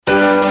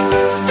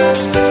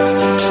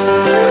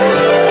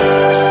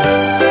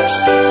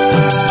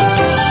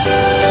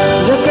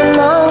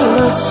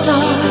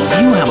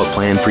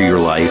plan for your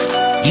life?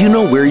 Do you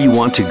know where you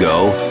want to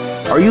go?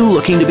 Are you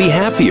looking to be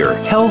happier,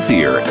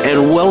 healthier,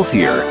 and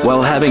wealthier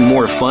while having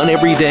more fun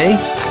every day?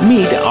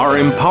 Meet our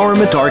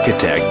empowerment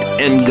architect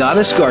and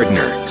goddess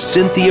gardener,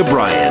 Cynthia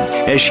Bryan,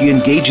 as she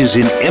engages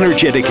in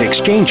energetic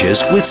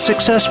exchanges with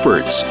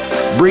successperts,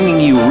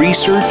 bringing you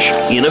research,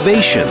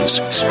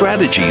 innovations,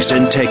 strategies,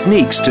 and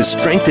techniques to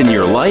strengthen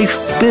your life,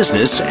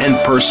 business, and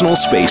personal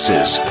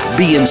spaces.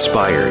 Be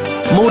inspired,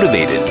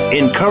 motivated,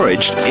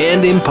 encouraged,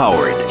 and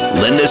empowered.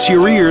 Lend us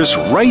your ears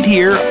right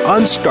here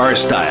on Star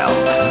Style.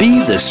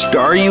 Be the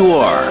star you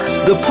are.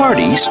 The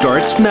party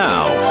starts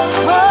now.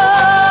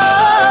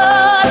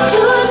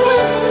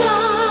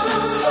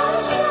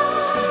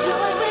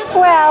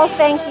 Well,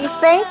 thank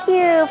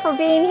you for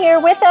being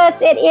here with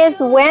us. It is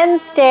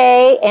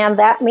Wednesday, and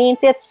that means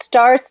it's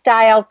Star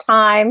Style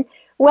time.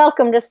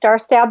 Welcome to Star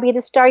Style, Be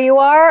the Star You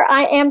Are.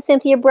 I am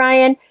Cynthia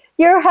Bryan,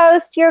 your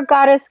host, your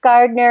goddess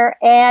gardener,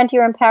 and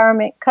your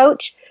empowerment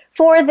coach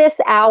for this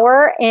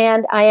hour,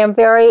 and I am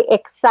very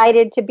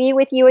excited to be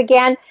with you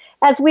again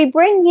as we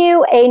bring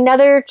you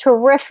another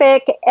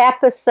terrific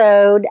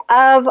episode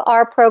of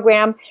our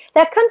program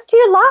that comes to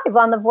you live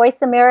on the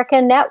Voice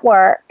America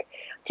Network.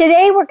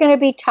 Today we're going to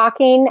be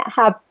talking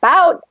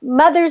about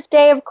Mother's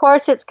Day. Of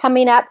course, it's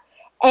coming up,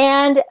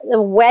 and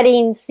the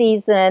wedding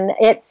season.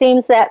 It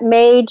seems that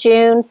May,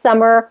 June,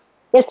 summer,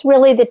 it's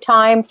really the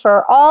time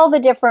for all the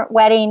different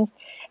weddings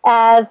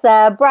as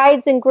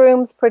brides and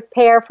grooms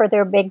prepare for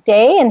their big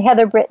day. And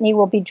Heather Brittany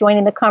will be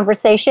joining the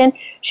conversation.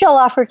 She'll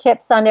offer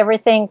tips on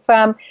everything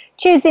from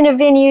choosing a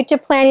venue to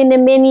planning the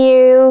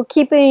menu,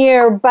 keeping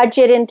your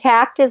budget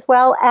intact, as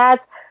well as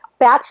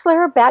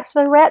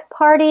bachelorette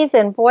parties.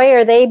 And boy,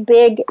 are they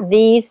big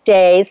these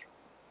days.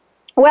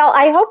 Well,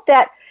 I hope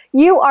that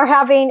you are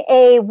having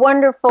a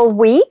wonderful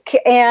week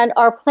and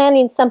are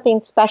planning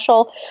something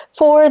special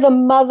for the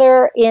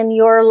mother in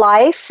your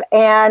life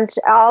and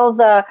all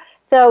the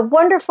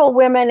wonderful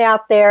women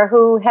out there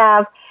who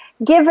have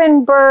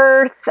given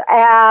birth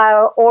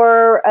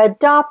or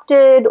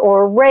adopted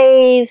or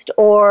raised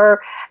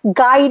or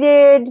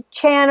guided,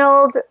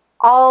 channeled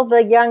all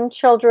the young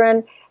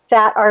children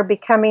that are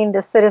becoming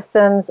the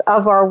citizens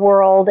of our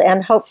world,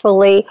 and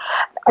hopefully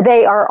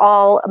they are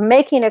all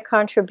making a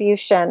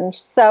contribution.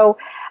 So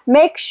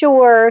make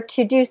sure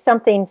to do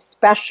something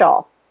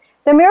special.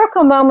 The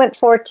miracle moment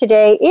for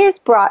today is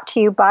brought to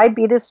you by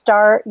Be the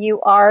Star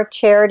You Are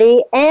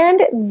charity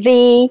and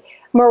the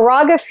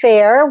Moraga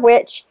Fair,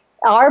 which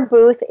our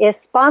booth is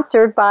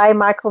sponsored by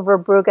Michael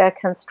Verbruga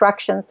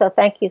Construction. So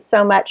thank you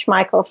so much,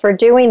 Michael, for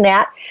doing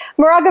that.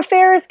 Moraga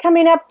Fair is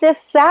coming up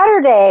this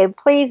Saturday.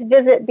 Please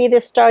visit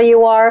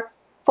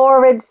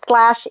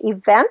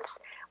BeTheStarYouAre.com/events.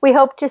 We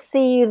hope to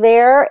see you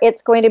there.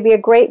 It's going to be a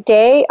great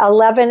day,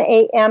 11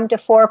 a.m. to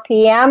 4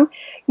 p.m.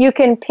 You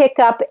can pick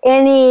up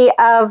any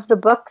of the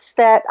books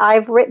that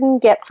I've written,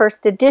 get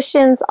first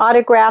editions,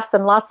 autographs,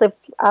 and lots of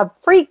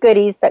free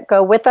goodies that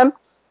go with them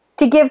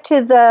to give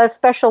to the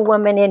special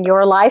woman in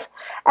your life,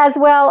 as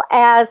well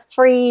as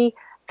free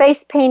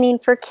face painting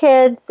for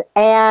kids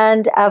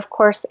and, of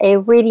course, a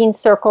reading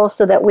circle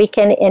so that we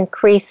can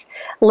increase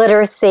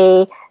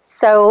literacy.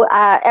 So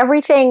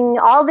everything,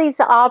 all these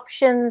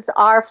options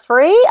are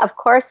free. Of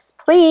course,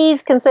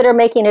 please consider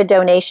making a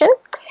donation.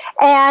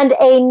 And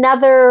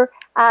another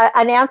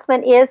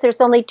announcement is there's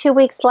only 2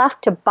 weeks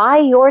left to buy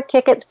your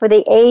tickets for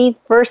the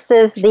A's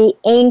versus the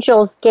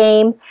Angels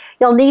game.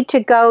 You'll need to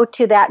go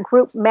to that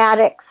Group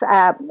Maddox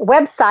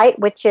website,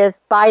 which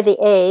is by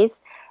the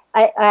A's.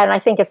 And I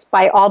think it's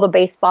by all the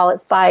baseball.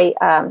 It's by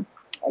the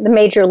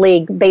Major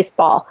League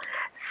Baseball.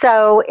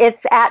 So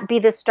it's at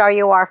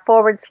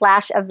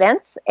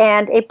BeTheStarYouAre.com/events,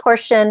 and a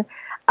portion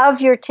of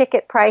your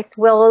ticket price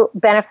will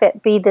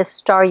benefit Be the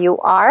Star You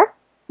Are,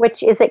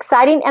 which is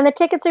exciting. And the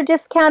tickets are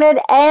discounted,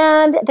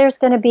 and there's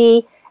going to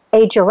be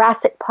a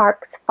Jurassic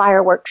Park's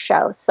fireworks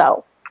show.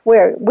 So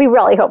we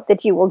really hope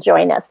that you will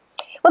join us.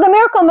 Well, the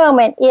miracle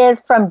moment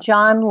is from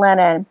John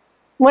Lennon.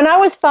 When I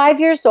was 5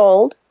 years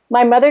old,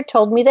 my mother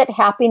told me that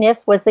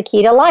happiness was the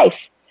key to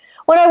life.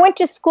 When I went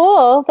to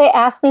school, they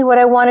asked me what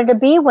I wanted to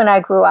be when I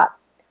grew up.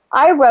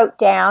 I wrote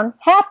down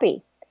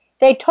happy.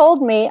 They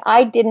told me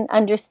I didn't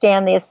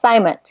understand the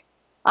assignment.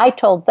 I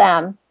told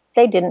them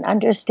they didn't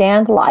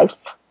understand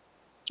life.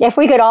 If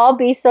we could all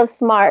be so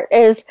smart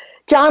as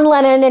John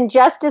Lennon and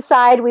just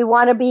decide we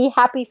want to be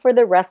happy for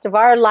the rest of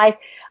our life,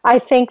 I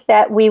think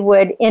that we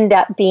would end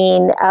up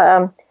being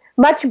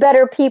much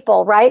better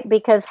people, right?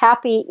 Because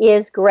happy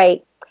is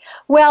great.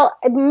 Well,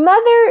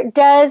 Mother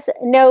does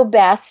know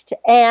best,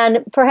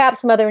 and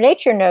perhaps Mother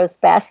Nature knows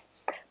best.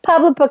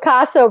 Pablo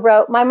Picasso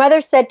wrote, "My mother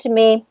said to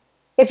me,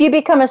 if you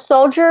become a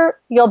soldier,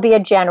 you'll be a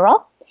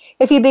general.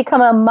 If you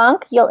become a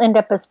monk, you'll end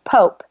up as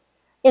Pope.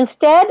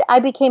 Instead, I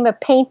became a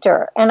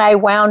painter, and I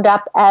wound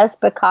up as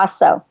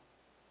Picasso."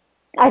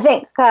 I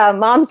think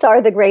moms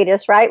are the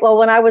greatest, right? Well,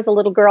 when I was a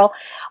little girl,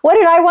 what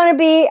did I want to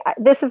be?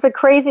 This is the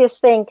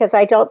craziest thing because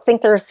I don't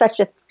think there's such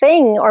a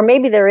thing, or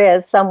maybe there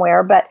is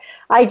somewhere, but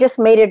I just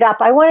made it up.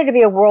 I wanted to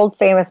be a world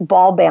famous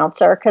ball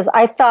bouncer because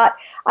I thought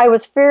I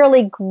was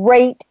fairly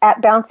great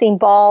at bouncing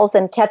balls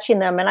and catching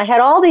them. And I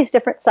had all these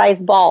different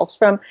size balls,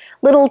 from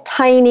little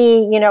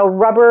tiny,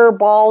 rubber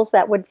balls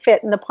that would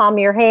fit in the palm of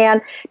your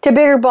hand to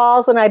bigger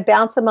balls, and I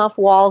bounced them off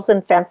walls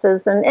and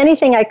fences and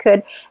anything I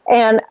could.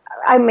 And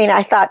I mean,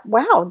 I thought,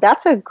 wow,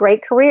 that's a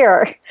great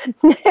career.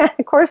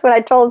 Of course, when I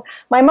told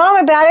my mom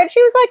about it,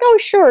 she was like, oh,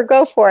 sure,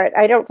 go for it.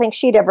 I don't think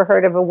she'd ever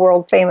heard of a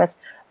world famous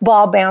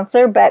ball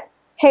bouncer, but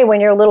hey,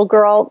 when you're a little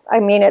girl, I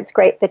mean, it's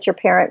great that your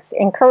parents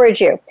encourage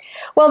you.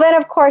 Well, then,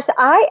 of course,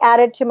 I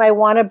added to my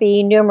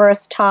wannabe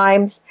numerous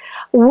times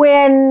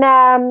when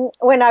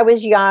I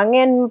was young,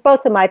 and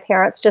both of my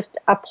parents just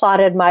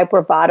applauded my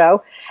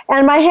bravado.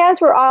 And my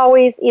hands were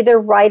always either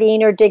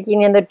writing or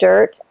digging in the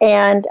dirt.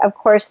 And, of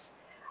course,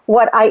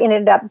 what I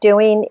ended up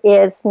doing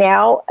is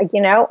now,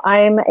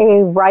 I'm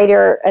a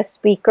writer, a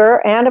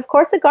speaker, and, of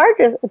course, a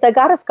gardener, the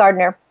goddess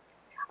gardener.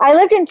 I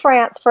lived in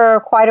France for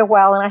quite a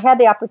while, and I had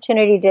the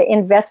opportunity to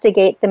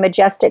investigate the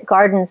majestic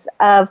gardens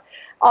of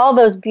all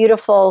those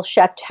beautiful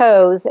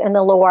chateaus in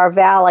the Loire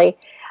Valley.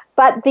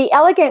 But the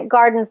elegant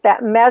gardens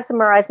that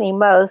mesmerized me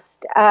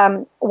most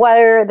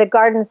were the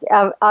gardens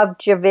of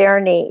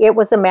Giverny. It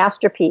was a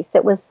masterpiece.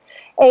 It was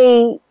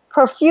a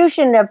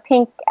profusion of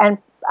pink and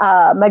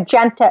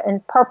magenta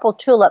and purple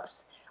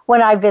tulips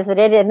when I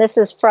visited, and this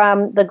is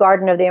from the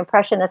garden of the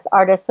Impressionist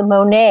artist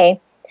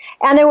Monet.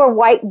 And there were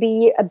white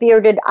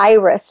bearded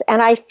iris.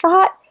 And I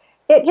thought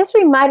it just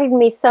reminded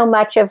me so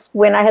much of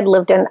when I had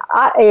lived in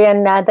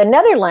the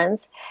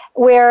Netherlands,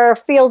 where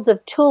fields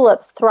of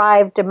tulips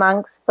thrived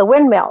amongst the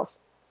windmills.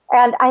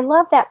 And I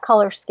love that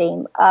color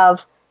scheme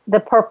of the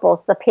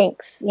purples, the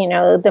pinks,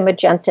 the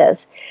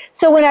magentas.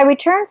 So when I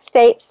returned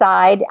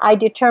stateside, I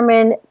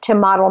determined to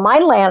model my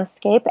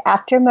landscape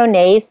after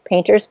Monet's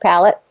painter's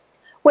palette,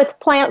 with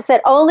plants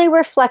that only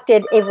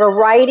reflected a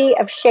variety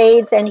of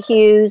shades and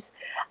hues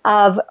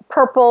of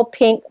purple,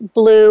 pink,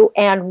 blue,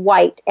 and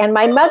white. And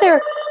my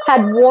mother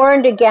had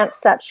warned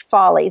against such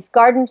follies.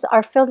 Gardens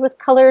are filled with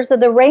colors of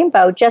the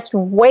rainbow. Just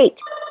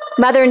wait.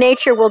 Mother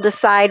Nature will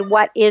decide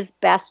what is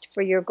best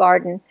for your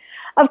garden.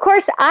 Of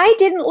course, I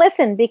didn't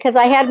listen because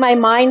I had my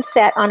mind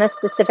set on a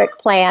specific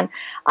plan.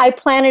 I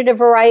planted a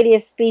variety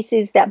of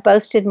species that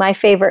boasted my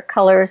favorite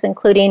colors,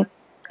 including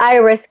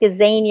iris,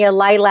 gazania,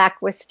 lilac,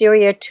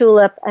 wisteria,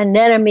 tulip,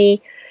 anemone,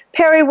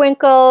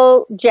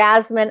 periwinkle,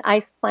 jasmine,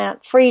 ice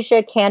plant,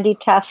 freesia, candy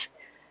tuft,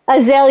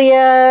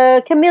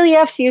 azalea,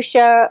 camellia,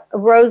 fuchsia,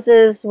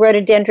 roses,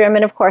 rhododendron,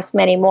 and of course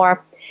many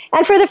more.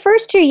 And for the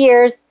first 2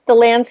 years, the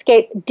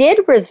landscape did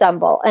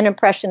resemble an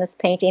Impressionist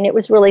painting. It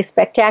was really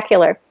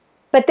spectacular.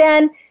 But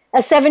then a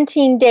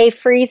 17-day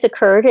freeze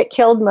occurred. It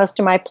killed most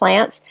of my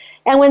plants.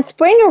 And when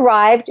spring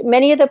arrived,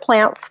 many of the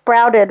plants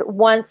sprouted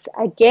once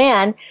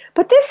again.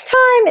 But this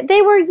time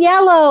they were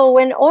yellow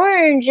and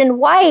orange and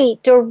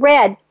white or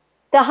red.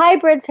 The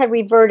hybrids had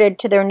reverted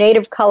to their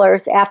native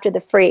colors after the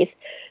freeze.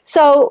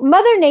 So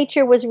Mother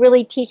Nature was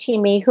really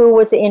teaching me who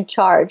was in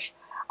charge.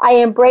 I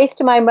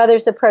embraced my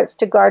mother's approach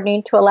to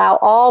gardening to allow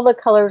all the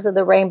colors of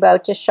the rainbow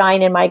to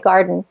shine in my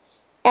garden.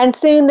 And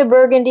soon the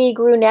burgundy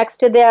grew next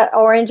to the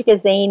orange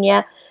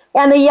gazania,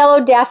 and the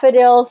yellow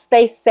daffodils,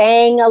 they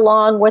sang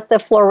along with the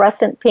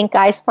fluorescent pink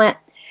ice plant.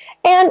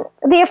 And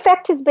the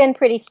effect has been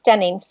pretty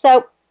stunning.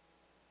 So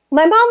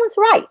my mom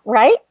was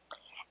right?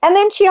 And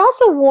then she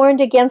also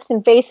warned against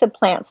invasive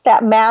plants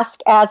that mask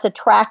as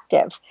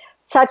attractive,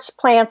 such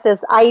plants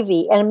as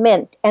ivy and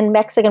mint and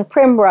Mexican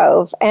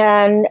primrose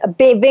and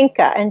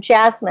vinca and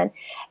jasmine,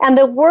 and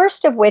the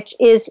worst of which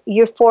is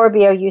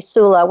Euphorbia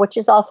usula, which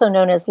is also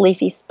known as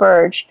leafy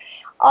spurge.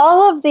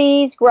 All of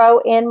these grow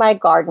in my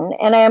garden,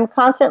 and I am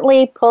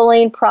constantly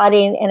pulling,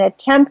 prodding, and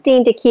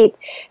attempting to keep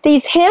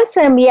these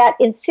handsome yet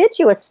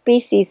insidious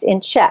species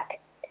in check.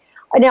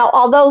 Now,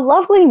 although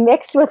lovely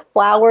mixed with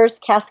flowers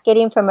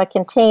cascading from a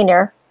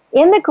container,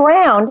 in the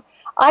ground,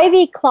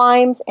 ivy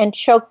climbs and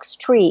chokes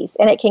trees,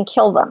 and it can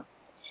kill them.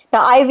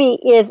 Now, ivy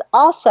is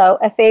also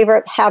a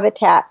favorite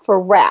habitat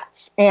for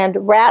rats,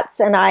 and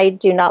rats and I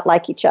do not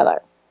like each other.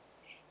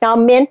 Now,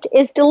 mint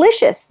is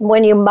delicious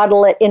when you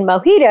muddle it in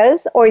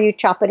mojitos, or you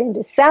chop it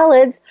into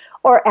salads,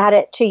 or add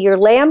it to your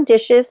lamb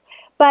dishes,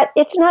 but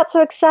it's not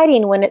so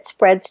exciting when it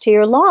spreads to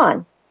your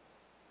lawn.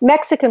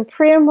 Mexican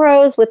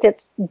primrose, with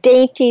its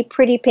dainty,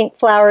 pretty pink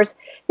flowers,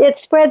 it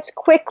spreads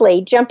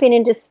quickly, jumping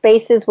into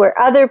spaces where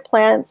other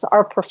plants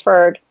are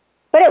preferred.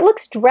 But it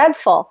looks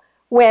dreadful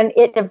when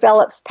it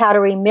develops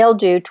powdery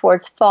mildew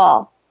towards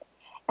fall.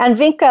 And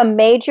Vinca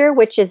major,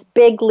 which is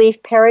big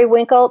leaf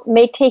periwinkle,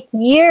 may take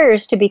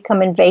years to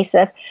become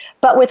invasive,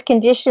 but with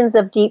conditions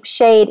of deep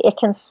shade, it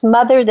can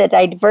smother the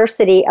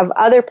diversity of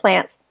other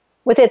plants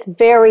with its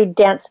very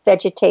dense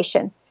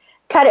vegetation.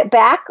 Cut it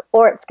back,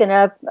 or it's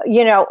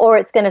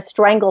gonna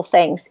strangle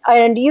things,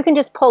 and you can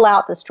just pull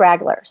out the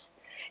stragglers.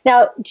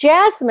 Now,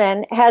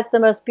 jasmine has the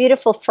most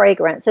beautiful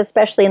fragrance,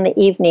 especially in the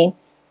evening,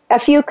 A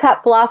few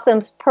cut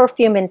blossoms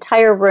perfume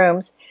entire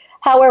rooms.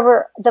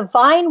 However, the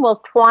vine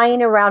will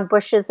twine around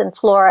bushes and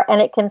flora,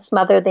 and it can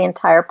smother the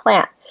entire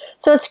plant.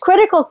 So it's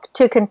critical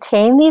to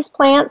contain these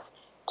plants,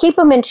 keep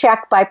them in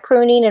check by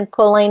pruning and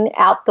pulling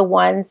out the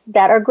ones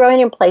that are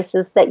growing in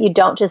places that you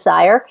don't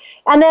desire,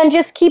 and then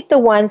just keep the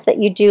ones that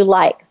you do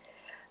like.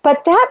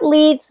 But that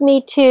leads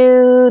me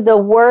to the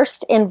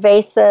worst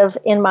invasive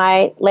in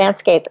my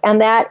landscape,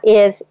 and that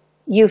is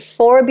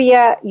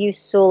Euphorbia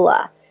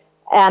usula,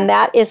 and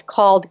that is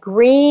called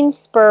green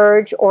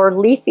spurge or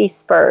leafy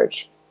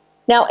spurge.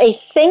 Now, a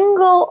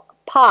single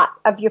pot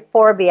of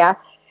Euphorbia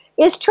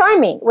is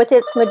charming with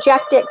its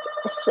majestic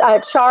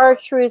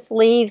chartreuse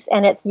leaves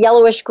and its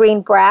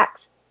yellowish-green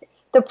bracts.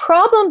 The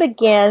problem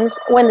begins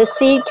when the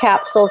seed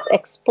capsules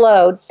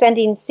explode,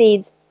 sending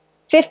seeds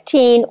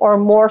 15 or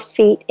more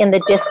feet in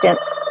the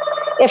distance.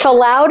 If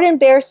allowed in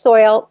bare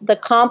soil, the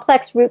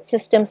complex root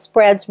system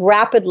spreads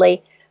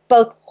rapidly,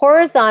 both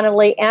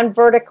horizontally and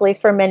vertically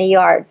for many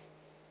yards.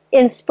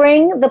 In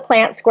spring, the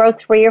plants grow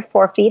 3 or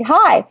 4 feet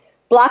high,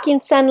 blocking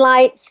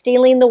sunlight,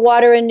 stealing the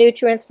water and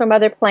nutrients from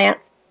other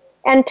plants,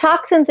 and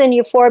toxins in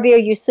Euphorbia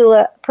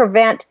usula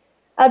prevent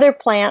other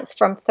plants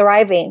from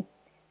thriving.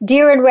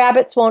 Deer and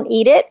rabbits won't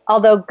eat it,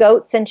 although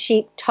goats and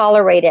sheep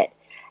tolerate it.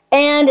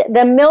 And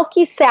the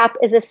milky sap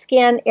is a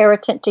skin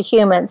irritant to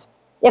humans.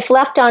 If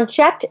left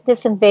unchecked,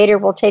 this invader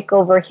will take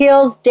over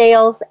hills,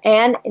 dales,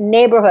 and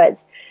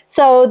neighborhoods.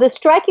 So the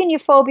striking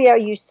Euphorbia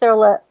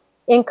usula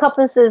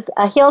encompasses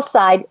a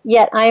hillside,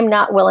 yet I am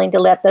not willing to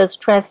let those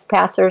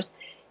trespassers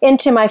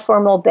into my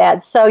formal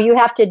bed. So you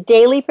have to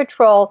daily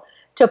patrol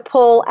to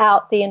pull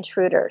out the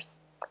intruders.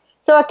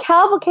 So a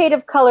cavalcade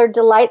of color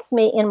delights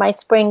me in my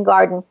spring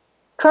garden.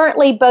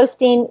 Currently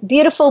boasting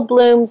beautiful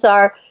blooms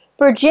are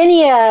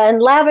Virginia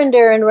and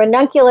lavender and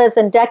ranunculus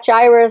and Dutch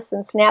iris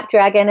and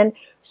snapdragon and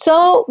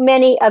so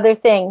many other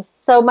things.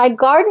 So my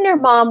gardener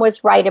mom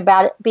was right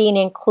about it being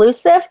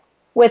inclusive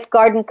with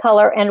garden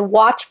color and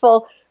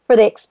watchful for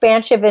the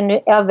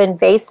expansion of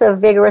invasive,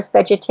 vigorous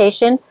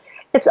vegetation.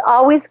 It's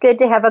always good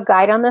to have a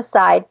guide on the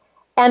side,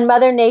 and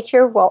Mother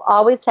Nature will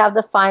always have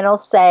the final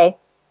say.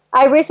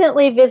 I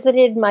recently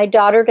visited my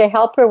daughter to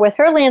help her with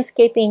her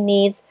landscaping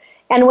needs,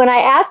 and when I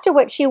asked her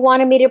what she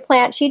wanted me to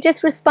plant, she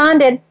just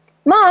responded,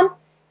 "Mom,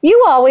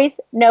 you always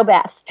know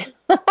best."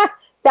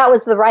 That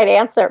was the right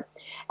answer.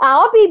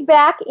 I'll be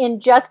back in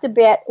just a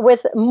bit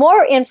with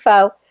more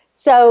info,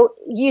 so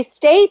you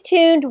stay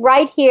tuned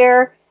right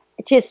here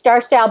to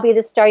Star Style, Be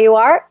the Star You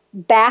Are.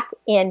 Back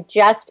in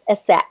just a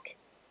sec.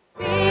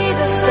 Be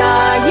the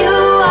star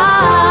you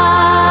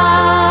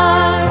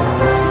are,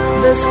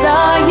 the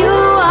star you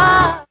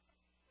are.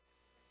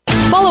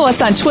 Follow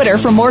us on Twitter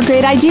for more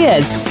great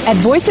ideas at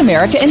Voice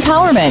America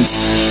Empowerment.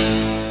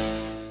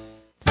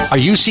 Are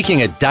you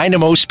seeking a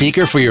dynamo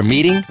speaker for your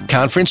meeting,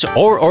 conference,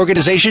 or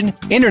organization?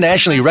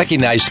 Internationally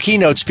recognized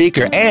keynote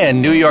speaker and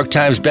New York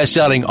Times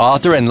bestselling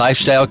author and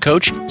lifestyle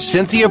coach,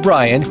 Cynthia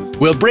Bryan,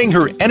 will bring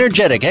her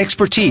energetic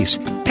expertise,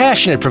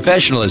 passionate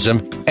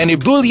professionalism, and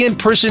ebullient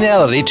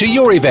personality to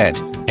your event.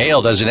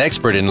 Hailed as an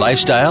expert in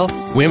lifestyle,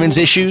 women's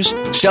issues,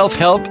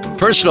 self-help,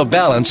 personal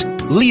balance,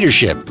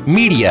 leadership,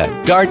 media,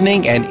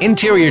 gardening, and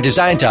interior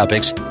design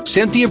topics,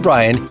 Cynthia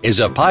Bryan is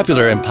a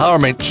popular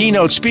empowerment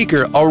keynote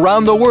speaker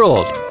around the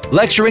world,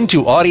 lecturing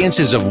to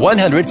audiences of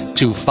 100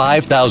 to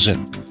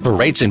 5,000. For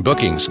rates and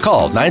bookings,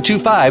 call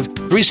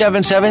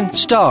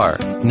 925-377-STAR,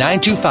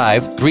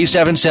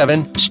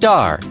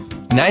 925-377-STAR,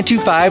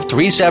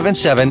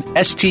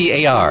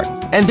 925-377-STAR,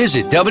 and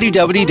visit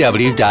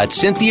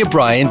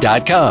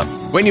www.cynthiabryan.com.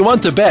 When you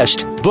want the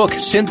best, book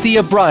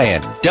Cynthia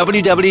Bryan,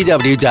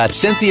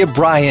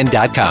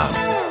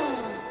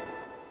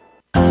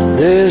 www.cynthiabryan.com.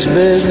 This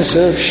business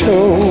of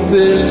show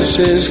business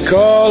is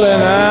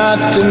calling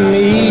out to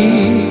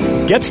me.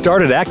 Get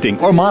started acting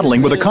or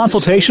modeling with a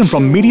consultation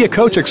from media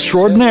coach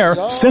extraordinaire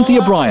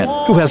Cynthia Bryan,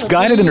 who has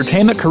guided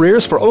entertainment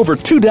careers for over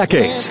 2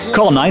 decades.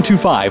 Call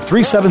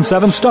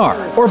 925-377-STAR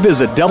or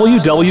visit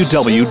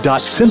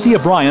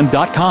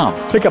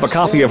www.cynthiabryan.com. Pick up a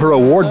copy of her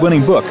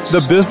award-winning book,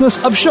 The Business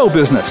of Show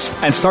Business,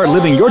 and start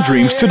living your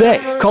dreams today.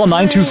 Call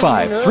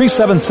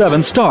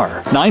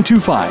 925-377-STAR,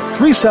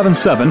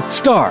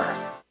 925-377-STAR.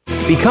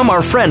 Become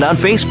our friend on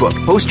Facebook.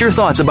 Post your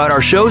thoughts about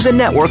our shows and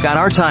network on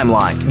our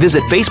timeline.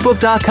 Visit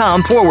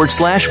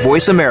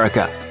Facebook.com/Voice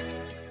America.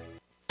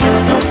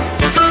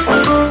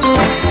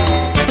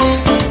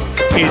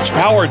 It's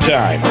power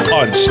time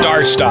on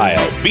Star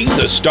Style. Be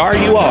the star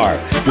you are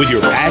with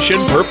your passion,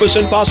 purpose,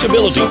 and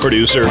possibility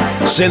producer,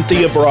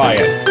 Cynthia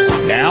Bryan.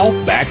 Now,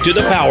 back to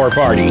the power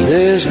party.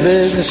 This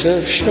business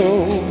of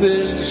show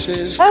business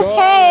is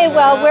Okay,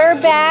 well, we're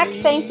back.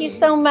 Thank you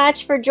so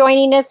much for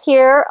joining us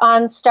here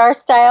on Star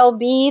Style,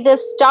 Be the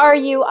Star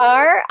You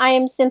Are. I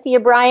am Cynthia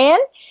Bryan,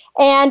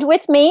 and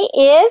with me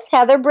is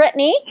Heather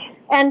Brittany.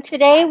 And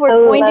today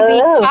we're going to be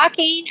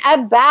talking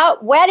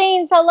about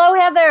weddings. Hello,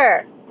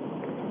 Heather.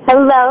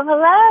 Hello,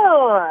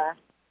 hello.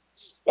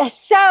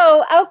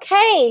 So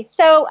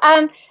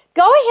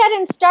go ahead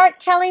and start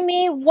telling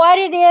me what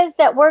it is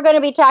that we're going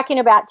to be talking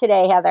about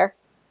today, Heather.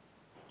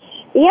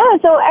 Yeah,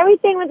 so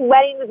everything with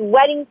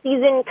wedding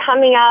season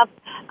coming up.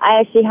 I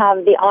actually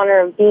have the honor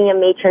of being a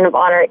matron of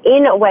honor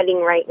in a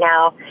wedding right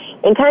now,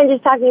 and kind of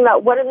just talking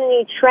about what are the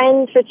new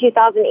trends for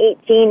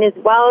 2018, as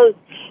well as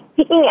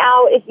picking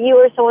out, if you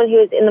are someone who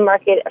is in the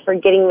market for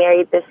getting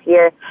married this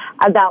year,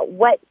 about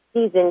what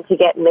season to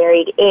get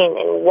married in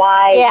and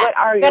why. Yeah, what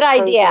are your good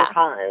pros idea. and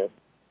cons?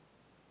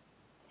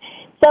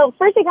 So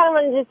first, I kind of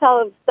wanted to tell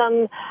of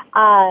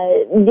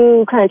some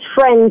new kind of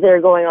trends that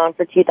are going on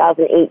for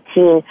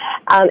 2018.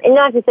 And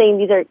not to say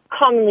these are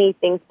commonly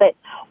things, but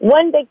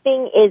one big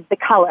thing is the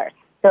color.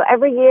 So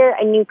every year,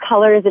 a new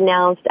color is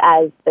announced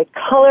as the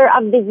color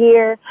of the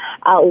year.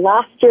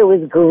 Last year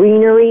was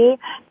greenery.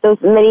 So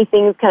many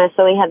things kind of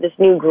suddenly had this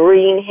new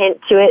green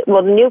hint to it.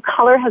 Well, the new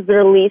color has been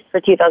released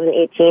for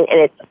 2018, and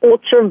it's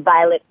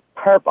ultraviolet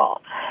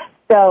purple.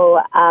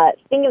 So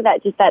think of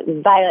that, just that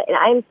violet. And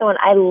I'm someone,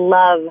 I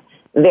love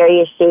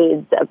various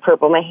shades of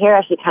purple. My hair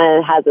actually kind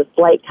of has a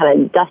slight kind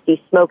of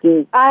dusty,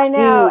 smoky. I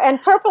know, and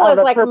purple is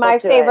like my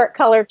favorite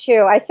color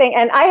too, I think.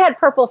 And I had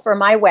purple for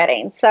my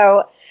wedding,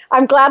 so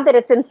I'm glad that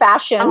it's in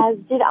fashion. As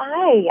did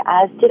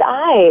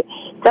I.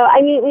 So,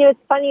 I mean, it's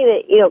funny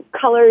that,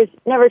 colors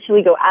never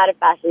truly go out of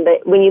fashion,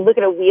 but when you look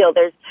at a wheel,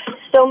 there's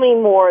so many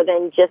more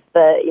than just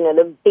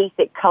the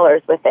basic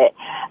colors with it.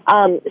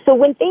 So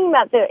when thinking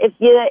about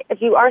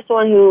if you are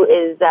someone who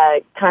is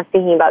kind of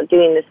thinking about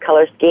doing this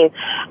color scheme,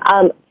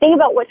 think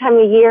about what time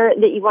of year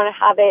that you want to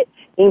have it.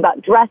 Think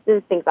about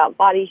dresses, think about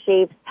body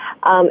shapes,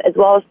 as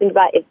well as think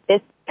about if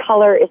this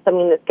color is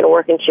something that's going to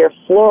work into your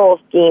floral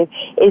scheme.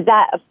 Is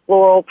that a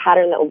floral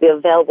pattern that will be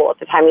available at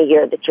the time of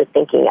year that you're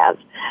thinking of?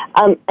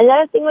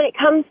 Another thing when it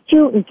comes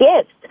to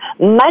gifts,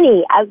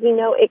 money. As we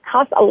know, it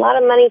costs a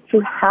lot of money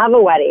to have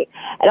a wedding.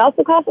 It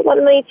also costs a lot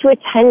of money to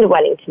attend a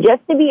wedding.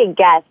 Just to be a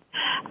guest,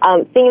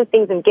 think of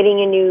things of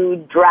getting a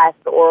new dress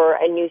or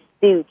a new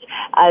suit,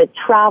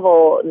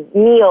 travel,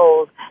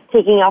 meals,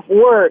 taking off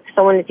work,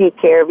 someone to take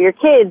care of your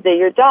kids or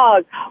your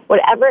dog,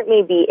 whatever it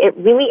may be, it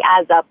really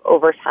adds up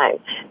over time.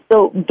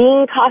 So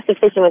being cost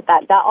efficient with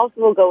that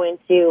also will go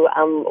into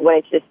when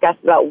it's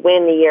discussed about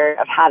when the year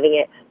of having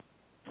it.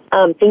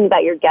 Think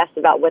about your guests,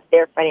 about what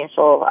their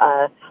financial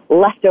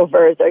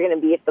leftovers are going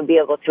to be if they'll be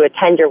able to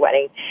attend your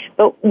wedding.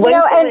 But when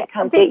it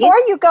comes before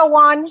you go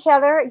on,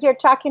 Heather, you're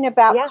talking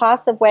about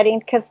costs of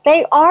weddings because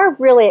they are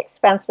really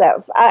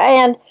expensive.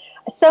 And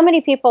so many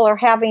people are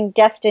having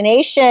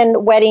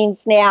destination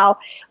weddings now,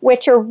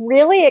 which are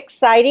really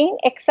exciting,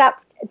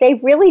 except they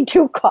really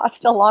do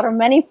cost a lot of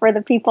money for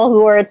the people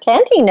who are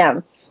attending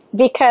them,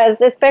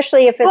 because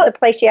especially if it's a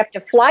place you have to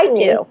fly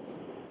to.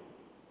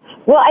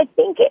 Well, I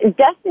think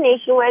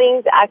destination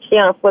weddings, actually,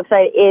 on a flip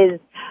side, is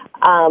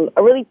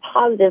a really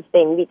positive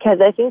thing, because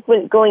I think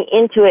when going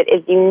into it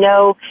is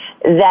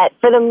that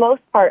for the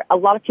most part, a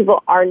lot of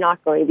people are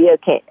not going to be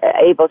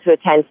able to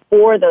attend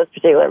for those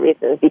particular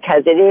reasons,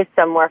 because it is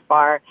somewhere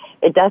far.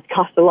 It does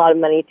cost a lot of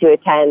money to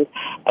attend,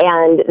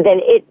 and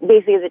then it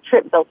basically is a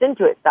trip built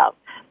into itself.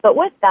 But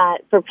with that,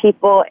 for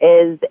people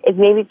is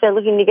maybe if they're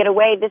looking to get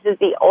away, this is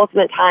the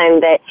ultimate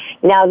time that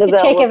now they'll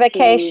take a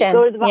vacation,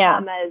 go to the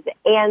Bahamas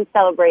and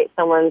celebrate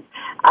someone's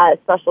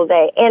special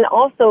day. And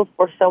also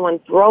for someone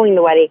throwing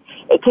the wedding,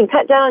 it can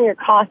cut down on your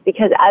costs,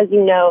 because as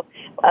you know,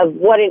 of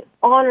what an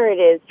honor it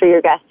is for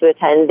your guests to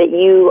attend, that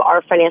you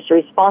are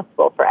financially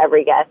responsible for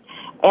every guest.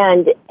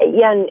 And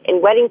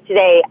in weddings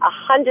today,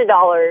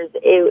 $100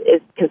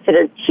 is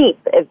considered cheap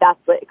if that's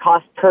what it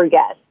costs per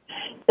guest.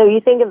 So you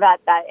think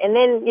about that, and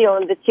then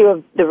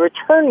the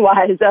return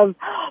wise of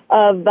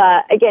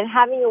again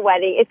having a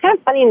wedding. It's kind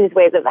of funny in these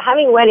ways of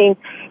having a wedding.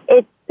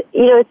 It's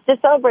to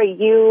celebrate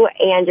you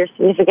and your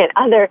significant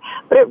other,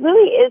 but it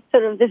really is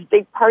sort of this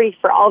big party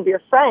for all of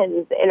your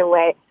friends in a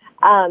way.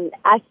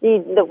 Actually,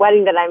 the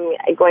wedding that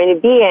I'm going to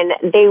be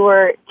in, they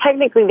were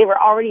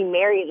already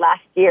married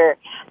last year.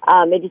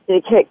 They just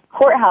did a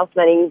courthouse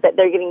wedding, but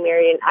they're getting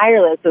married in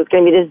Ireland, so it's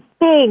going to be this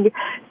big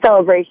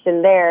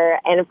celebration there.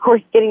 And of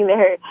course, getting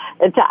there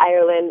to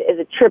Ireland is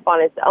a trip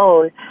on its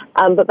own.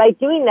 But by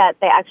doing that,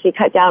 they actually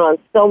cut down on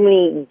so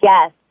many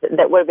guests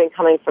that would have been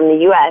coming from the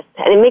U.S.,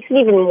 and it makes it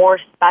even more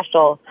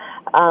special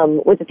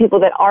with the people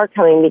that are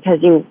coming, because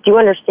you do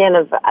understand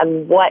of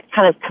what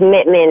kind of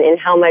commitment and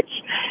how much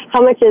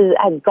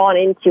has gone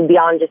into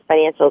beyond just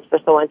financials for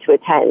someone to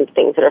attend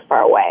things that are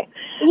far away.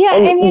 Yeah,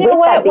 and you know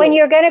what? When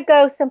you're going to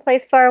go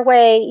someplace far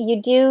away, you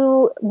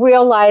do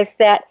realize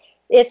that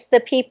it's the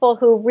people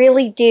who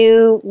really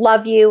do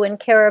love you and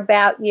care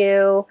about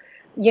you,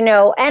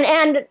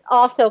 and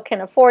also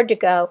can afford to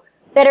go,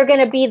 that are going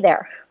to be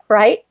there,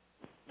 right?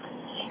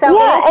 So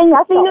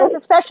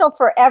it's special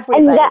for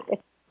everybody.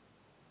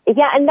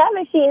 And that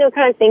makes you,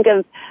 kind of think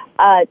of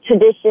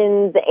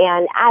traditions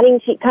and adding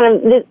to kind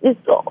of these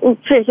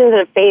traditions that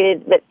have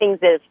faded, but things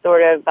that have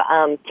sort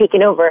of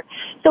taken over.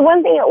 So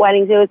one thing at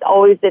weddings is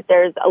always that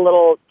there's a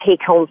little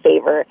take-home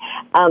favor.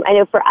 I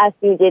know for us,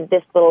 we did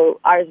this little,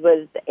 ours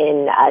was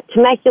in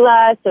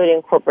Temecula, so to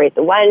incorporate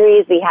the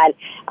wineries. We had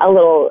a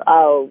little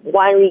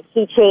winery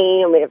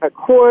keychain made of a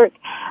cork.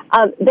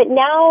 But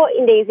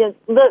nowadays,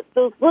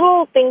 those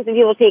little things that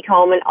people take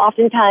home, and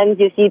oftentimes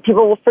you see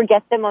people will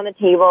forget them on the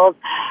tables,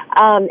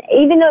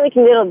 even though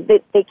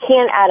they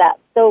can add up.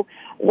 So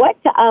what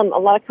a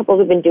lot of couples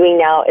have been doing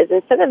now is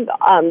instead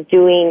of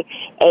doing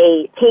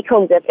a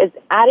take-home gift, is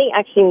adding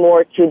actually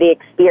more to the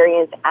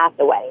experience at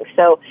the wedding.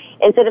 So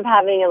instead of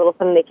having a little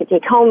something they can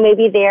take home,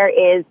 maybe there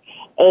is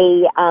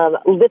a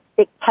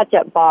lipstick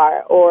touch-up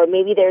bar, or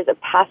maybe there's a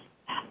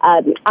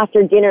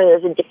after dinner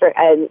there's a different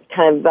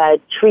kind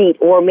of treat,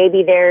 or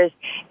maybe there's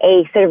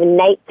a sort of a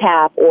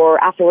nightcap,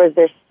 or afterwards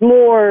there's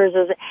s'mores,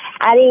 or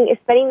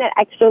spending that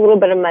extra little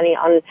bit of money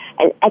on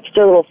an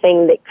extra little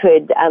thing that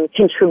could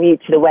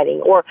contribute to the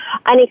wedding, or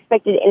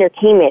unexpected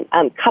entertainment.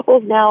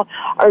 Couples now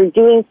are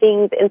doing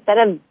things instead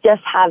of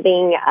just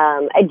having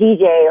a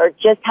DJ or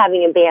just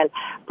having a band,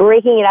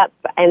 breaking it up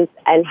and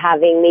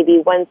having maybe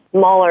one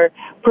smaller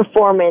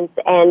performance,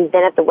 and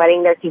then at the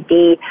wedding there could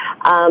be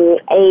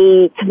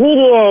a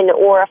comedian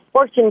or a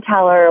fortune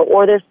teller,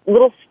 or there's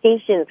little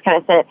stations kind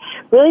of set.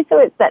 Really, so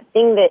it's that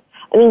thing that,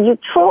 I mean, you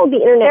troll the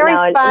internet very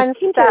now, fun and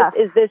Pinterest stuff.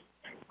 is this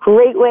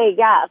great way,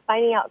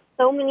 finding out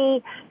so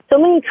many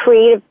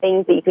creative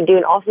things that you can do,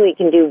 and also that you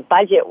can do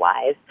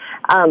budget-wise.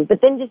 But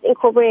then just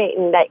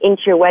incorporating that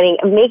into your wedding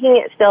and making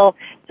it still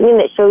something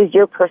that shows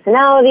your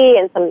personality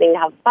and something to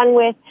have fun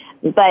with,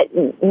 but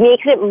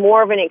makes it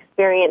more of an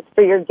experience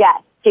for your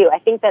guests, too. I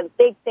think that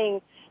big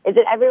thing is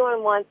that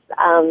everyone wants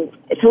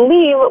to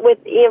leave with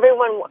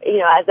everyone,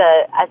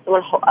 as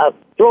someone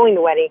throwing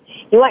the wedding,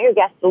 you want your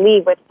guests to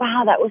leave with,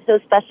 wow, that was so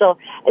special.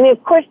 I mean,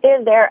 of course,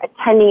 they're there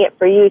attending it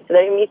for you, so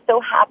they're going to be so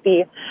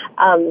happy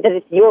that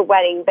it's your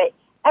wedding. But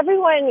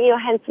everyone,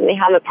 hence when they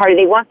have a party,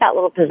 they want that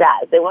little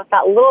pizzazz. They want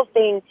that little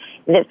thing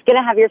that's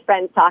going to have your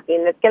friends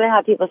talking, that's going to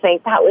have people saying,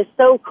 that was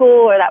so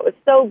cool, or that was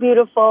so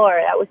beautiful, or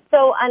that was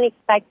so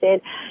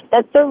unexpected.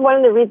 That's sort of one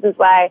of the reasons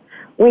why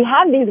we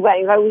have these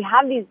weddings, why we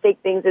have these big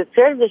things, is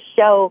sort of to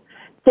show,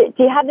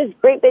 to have this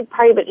great big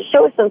party, but to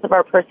show a sense of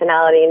our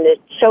personality and to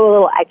show a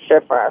little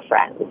extra for our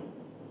friends.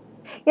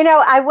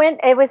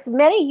 It was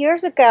many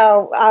years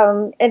ago,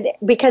 and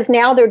because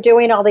now they're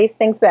doing all these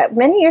things, but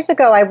many years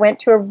ago I went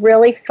to a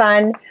really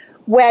fun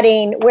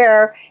wedding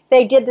where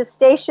they did the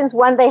stations.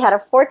 One, they had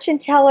a fortune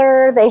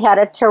teller, they had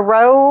a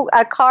tarot,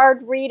 a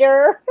card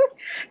reader,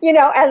 and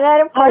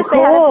then of course they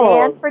had a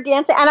band for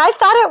dancing. And I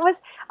thought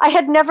I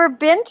had never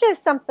been to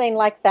something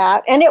like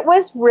that, and it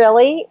was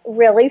really,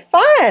 really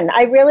fun.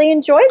 I really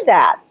enjoyed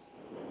that.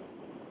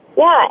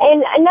 Yeah,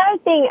 and another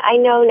thing I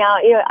know now,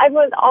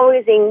 everyone's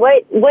always saying,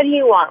 what do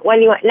you want? What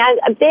do you want? Now,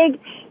 a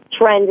big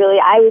trend, really,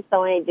 I was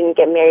someone who didn't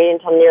get married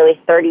until nearly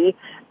 30.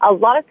 A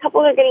lot of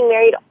couples are getting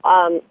married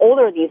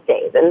older these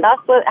days, and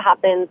that's what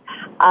happens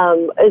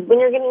is when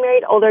you're getting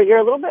married older, you're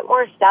a little bit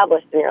more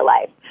established in your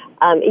life.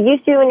 It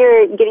used to, when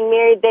you're getting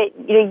married, that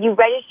you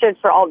registered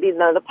for all these,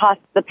 the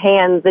pots, the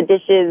pans, the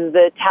dishes,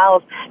 the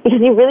towels, because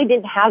you really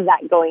didn't have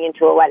that going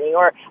into a wedding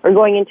or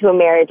going into a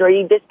marriage, or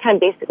you just kind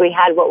of basically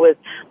had what was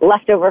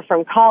left over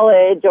from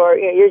college, or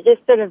you're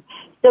just sort of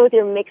still with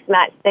your mixed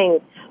match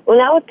things. Well,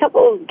 now with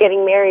couples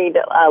getting married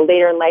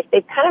later in life,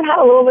 they've kind of had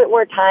a little bit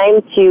more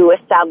time to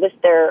establish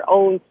their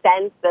own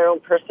sense, their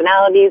own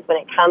personalities when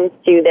it comes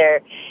to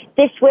their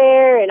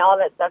dishware and all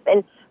that stuff.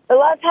 And for a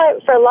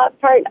lot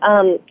of part,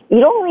 you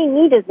don't really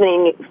need as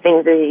many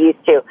things as you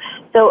used to.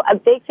 So a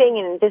big thing,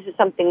 and this is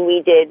something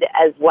we did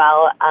as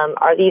well,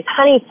 are these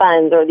honey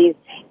funds, or these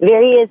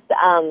various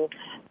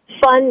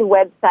fun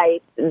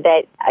websites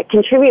that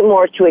contribute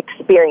more to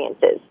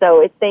experiences.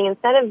 So it's saying,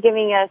 instead of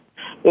giving us,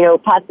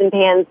 pots and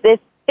pans, this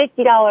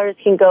 $50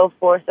 can go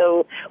for,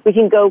 so we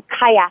can go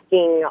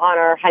kayaking on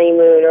our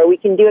honeymoon, or we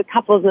can do a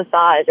couples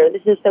massage, or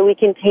this is so we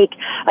can take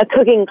a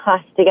cooking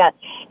class together.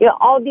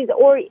 All these,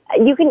 or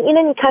you can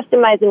even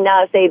customize them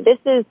now. Say this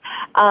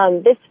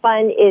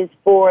fund is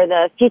for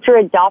the future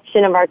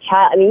adoption of our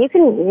child. I mean, you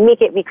can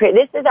make it be creative.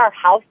 This is our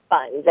house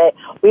fund that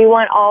we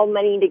want all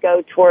money to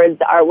go towards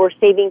we're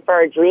saving for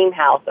our dream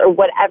house, or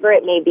whatever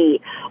it may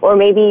be. Or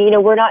maybe,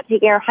 we're not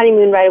taking our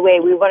honeymoon right away.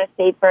 We want to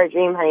save for our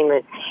dream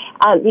honeymoon.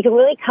 You can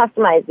really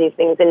customize these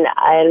things,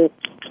 and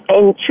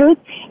in truth,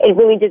 it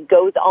really just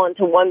goes all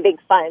into one big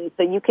fund.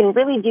 So you can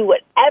really do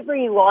whatever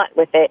you want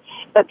with it,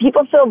 but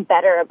people feel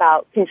better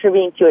about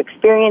contributing to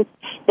experience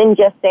than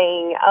just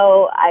saying,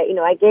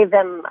 I gave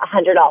them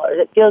 $100.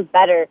 It feels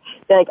better.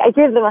 They're like, I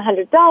gave them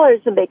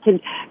 $100 so they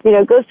could,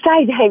 go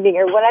skydiving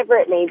or whatever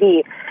it may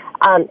be.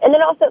 And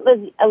then also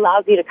it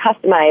allows you to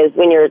customize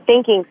when you're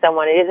thanking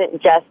someone. It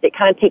isn't just, it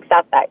kind of takes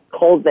out that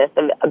coldness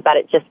about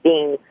it just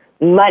being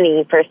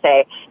money per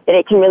se, that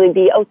it can really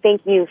be, thank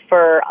you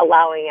for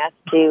allowing us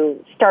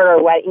to start our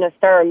wedding,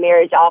 start our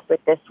marriage off with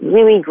this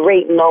really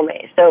great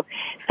moment. So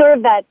sort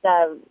of that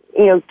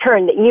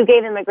turn, that you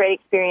gave them a great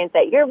experience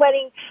at your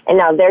wedding, and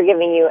now they're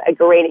giving you a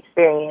great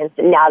experience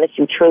now that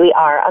you truly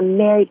are a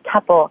married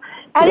couple.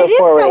 And it is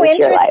so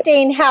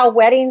interesting how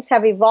weddings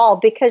have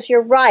evolved, because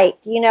you're right.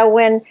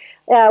 When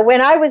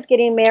I was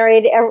getting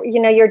married,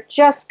 you're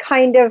just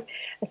kind of,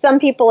 some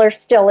people are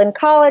still in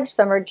college,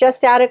 some are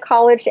just out of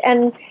college,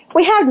 and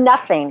we had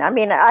nothing. I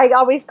mean, I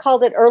always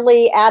called it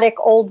early attic,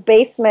 old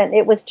basement.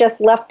 It was just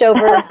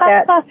leftovers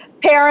that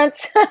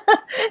parents,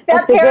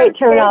 That's a great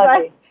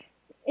terminology.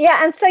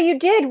 Yeah, and so you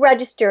did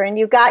register, and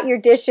you got your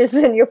dishes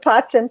and your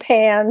pots and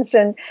pans,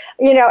 and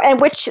and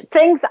which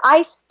things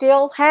I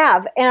still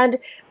have. And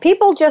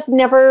people just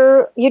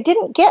you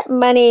didn't get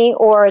money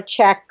or a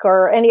check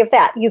or any of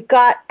that. You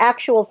got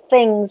actual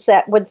things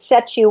that would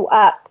set you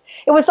up.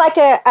 It was like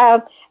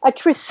a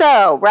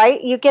trousseau,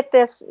 right? You get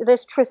this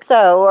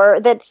trousseau,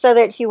 or that so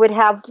that you would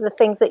have the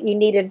things that you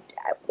needed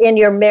in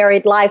your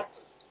married life.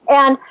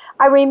 And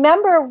I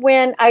remember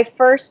when I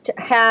first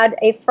had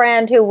a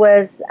friend who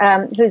was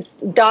whose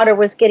daughter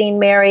was getting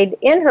married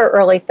in her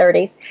early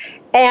 30s,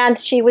 and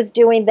she was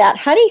doing that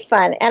honey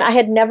fund, and I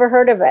had never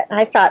heard of it. And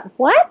I thought,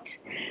 what?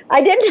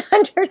 I didn't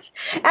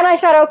understand. And I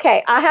thought,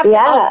 okay, I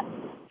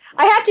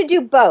have to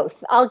do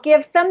both. I'll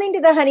give something to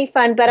the honey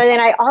fund, but then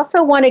I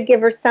also want to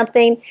give her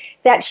something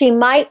that she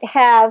might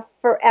have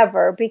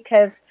forever,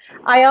 because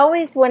I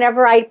always,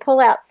 whenever I pull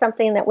out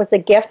something that was a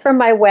gift from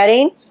my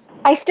wedding,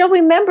 I still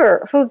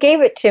remember who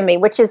gave it to me,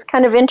 which is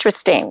kind of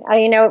interesting.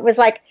 It was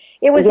like,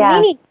 it was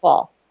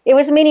meaningful. It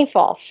was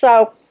meaningful.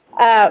 So,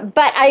 but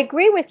I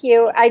agree with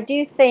you. I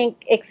do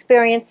think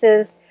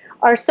experiences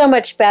are so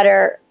much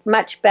better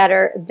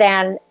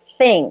than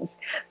things.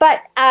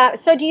 But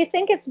so do you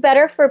think it's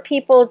better for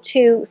people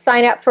to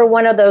sign up for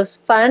one of those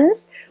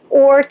funds,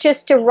 or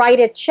just to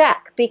write a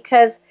check?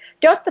 Because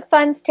don't the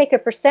funds take a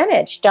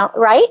percentage,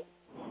 right?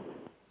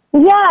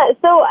 Yeah,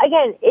 so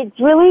again, it's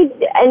really,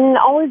 and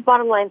always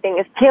bottom line thing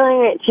is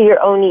tailoring it to your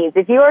own needs.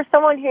 If you are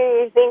someone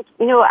who thinks,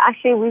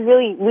 actually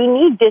we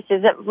need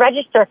dishes,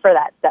 register for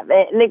that stuff.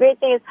 And the great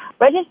thing is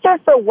register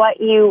for what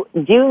you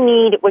do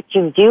need, what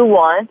you do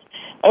want,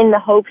 in the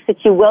hopes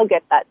that you will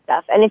get that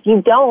stuff. And if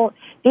you don't,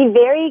 be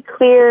very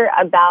clear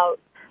about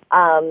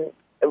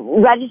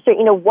register,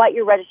 what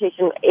your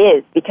registration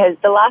is, because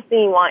the last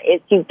thing you want is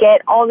to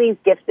get all these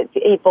gifts that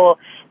people,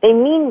 they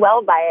mean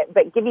well by it,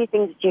 but give you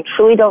things that you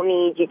truly don't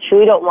need, you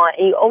truly don't want,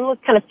 and you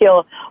almost kind of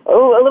feel,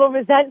 a little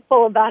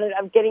resentful about it,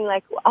 of getting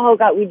like, oh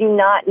God, we do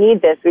not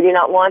need this, we do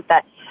not want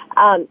that.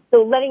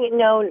 So letting it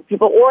known to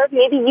people, or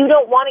maybe you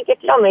don't want to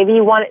get it all, maybe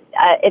you want it,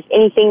 if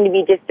anything, to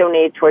be just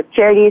donated towards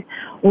charities.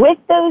 With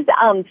those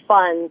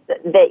funds,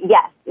 that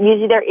yes,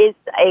 usually there is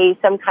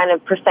some kind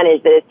of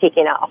percentage that is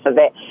taken off of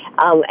it,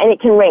 and it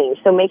can range.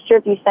 So make sure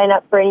if you sign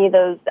up for any of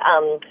those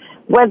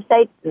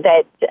websites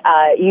that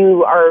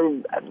you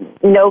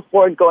know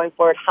going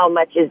forward how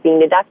much is being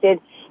deducted.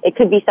 It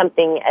could be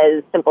something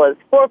as simple as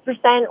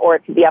 4%, or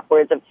it could be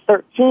upwards of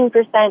 13%.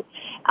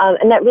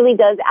 And that really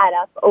does add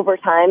up over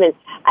time. And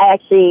I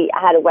actually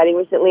had a wedding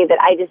recently that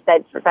I just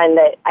said to a friend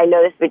that I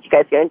know this is what you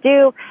guys are going to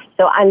do,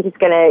 so I'm just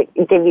going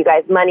to give you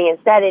guys money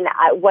instead. And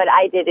what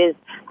I did is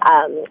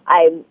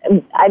I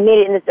made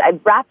it in this, I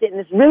wrapped it in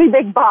this really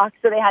big box,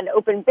 so they had to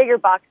open bigger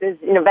boxes,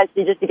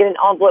 eventually, just to get an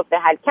envelope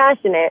that had cash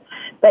in it.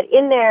 But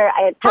in there,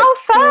 I had put how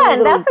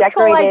fun! That's a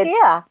cool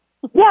idea.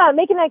 Yeah,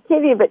 make an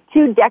activity, but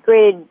 2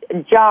 decorated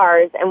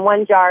jars, and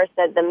one jar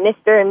said the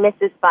Mr. and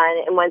Mrs.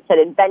 Fun, and one said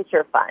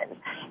Adventure Fun.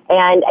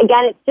 And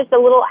again, it's just a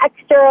little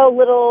extra,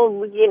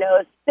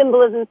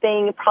 symbolism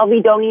thing.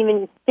 Probably didn't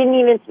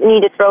even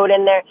need to throw it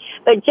in there,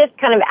 but just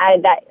kind of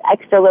added that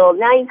extra little.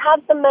 Now you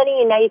have some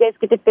money, and now you guys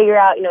get to figure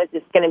out, is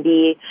this going to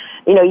be,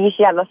 you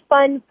should have a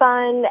fun,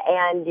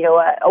 and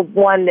a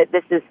one that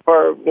this is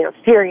for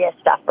serious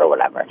stuff or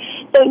whatever.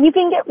 So you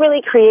can get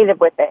really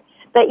creative with it.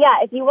 But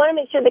yeah, if you want to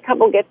make sure the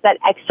couple gets that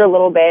extra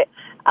little bit,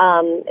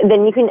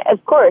 then you can,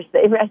 of course,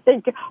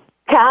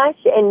 cash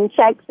and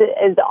checks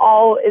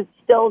is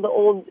still the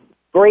old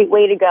great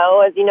way to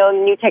go. As you know, in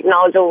the new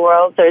technological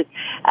world, there's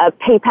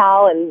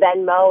PayPal and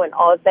Venmo and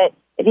all of that.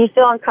 If you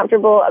feel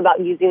uncomfortable about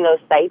using those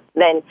sites,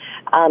 then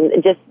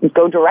just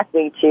go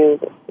directly to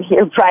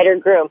your bride or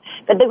groom.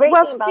 But the great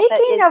thing about that is,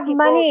 speaking of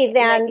money,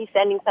 then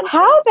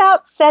how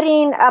about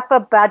setting up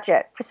a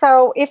budget?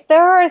 So if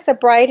there is a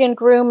bride and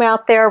groom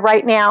out there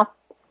right now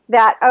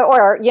that,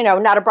 or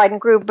not a bride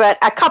and groom, but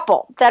a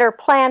couple that are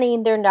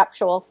planning their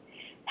nuptials,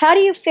 how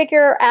do you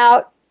figure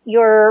out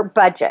your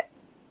budget?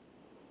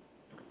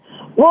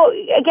 Well,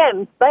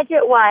 again,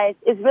 budget-wise,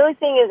 is really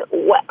saying is,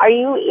 what are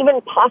you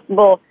even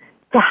possible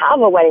to have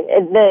a wedding?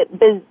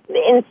 The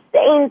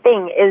insane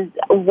thing is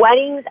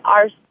weddings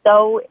are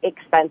so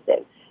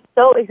expensive.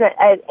 So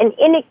an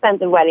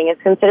inexpensive wedding is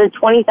considered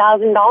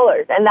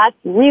 $20,000, and that's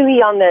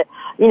really on the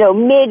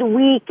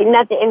midweek and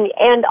nothing.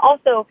 And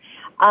also,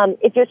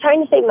 if you're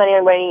trying to save money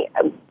on wedding,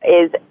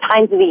 is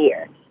times of the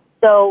year.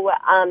 So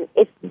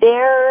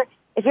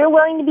if you're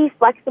willing to be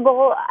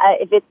flexible,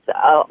 if it's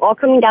all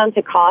coming down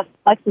to cost,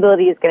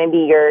 flexibility is going to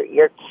be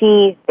your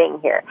key thing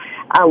here.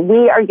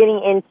 We are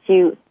getting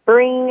into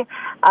spring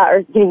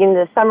or getting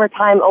into the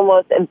summertime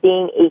almost of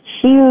being a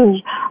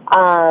huge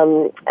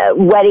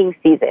wedding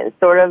season.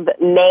 Sort of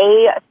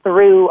May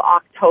through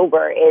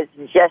October is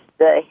just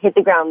the hit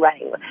the ground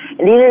running.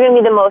 And these are going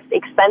to be the most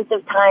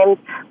expensive times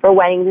for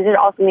weddings. These are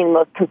also going to be the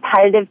most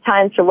competitive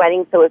times for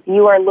weddings. So if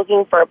you are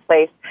looking for a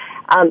place,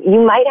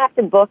 you might have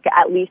to book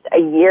at least a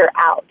year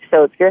out.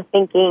 So if you're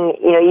thinking,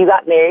 you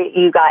got married,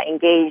 you got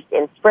engaged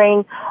in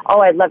spring,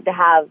 I'd love to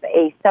have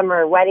a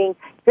summer wedding.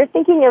 If you're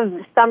thinking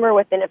of summer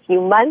within a few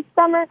months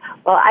summer,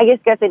 well, I guess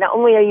not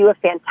only are you a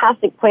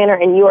fantastic planner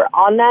and you are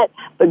on that,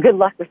 but good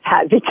luck with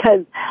that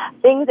because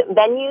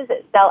venues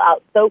sell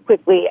out so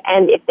quickly,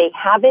 and if they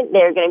haven't,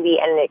 they're going to be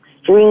at an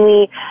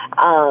extremely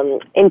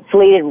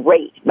inflated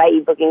rate by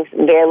e-booking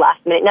very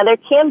last minute. Now, there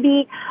can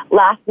be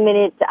last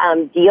minute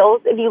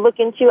deals if you look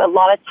into. A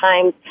lot of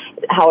times,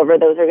 however,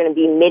 those are going to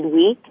be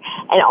midweek,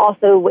 and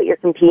also what you're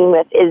competing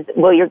with is,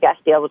 will your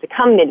guests be able to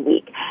come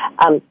midweek?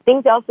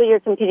 Things also you're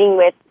competing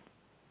with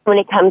when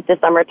it comes to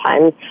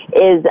summertime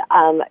is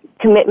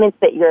commitments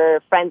that your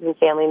friends and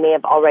family may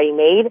have already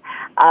made.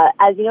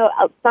 As you know,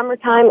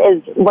 summertime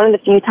is one of the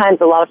few times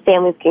a lot of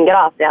families can get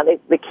off. Now,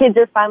 the kids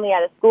are finally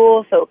out of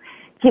school, so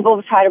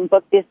people try to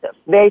book this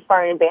very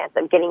far in advance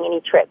of getting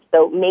any trips.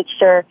 So make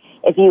sure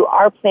if you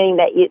are planning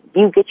that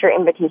you get your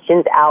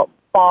invitations out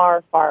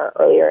far, far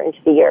earlier into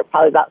the year,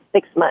 probably about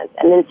 6 months,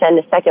 and then send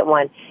a second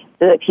one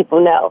so that people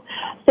know.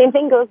 Same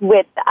thing goes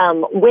with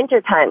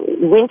winter time.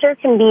 Winter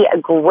can be a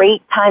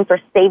great time for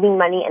saving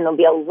money, and there'll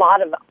be a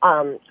lot of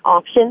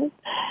options.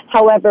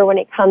 However, when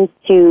it comes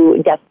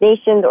to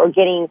destinations or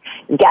getting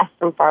guests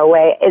from far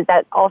away, is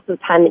that also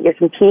time that you're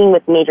competing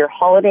with major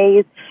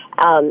holidays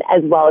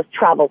as well as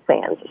travel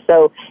plans.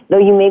 So though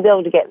you may be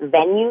able to get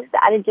venues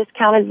at a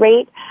discounted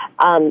rate,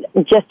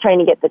 just trying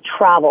to get the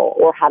travel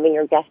or having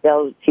your guests be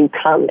able to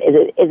come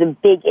is a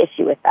big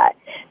issue with that.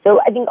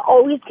 So I think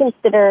always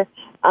consider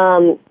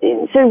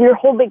sort of your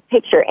whole big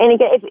picture. And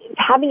again, if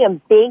having a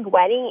big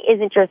wedding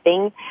isn't your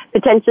thing,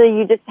 potentially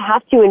you just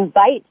have to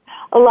invite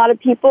a lot of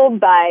people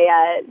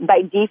by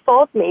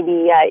default.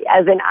 Maybe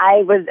I'm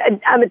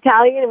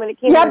Italian, and when it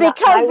came to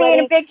because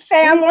being a big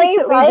family,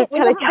 right? We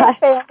have a big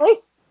family.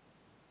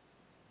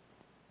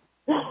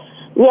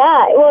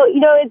 Yeah, well,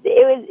 it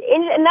was,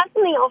 and that's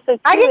something also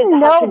too. I didn't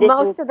know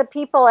most of the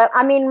people.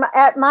 I mean,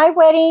 at my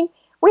wedding,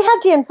 we had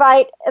to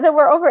invite, there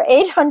were over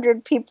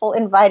 800 people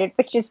invited,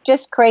 which is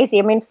just crazy.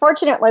 I mean,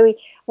 fortunately,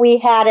 we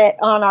had it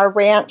on our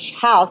ranch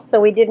house, so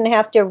we didn't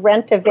have to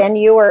rent a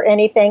venue or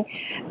anything.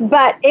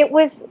 But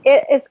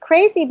it's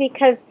crazy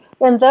because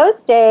in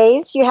those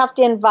days, you have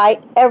to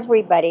invite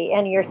everybody,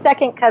 and your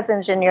second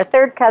cousins and your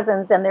third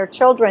cousins and their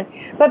children.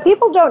 But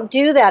people don't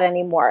do that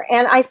anymore.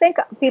 And I think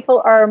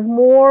people are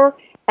more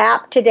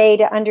apt today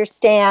to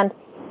understand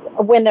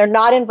when they're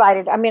not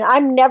invited. I mean,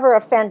 I'm never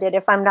offended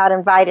if I'm not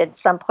invited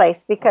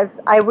someplace because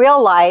I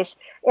realize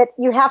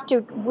you have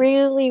to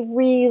really,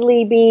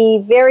 really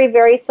be very,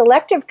 very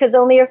selective because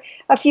only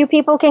a few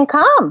people can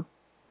come.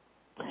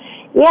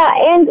 Yeah,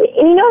 and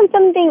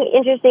something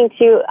interesting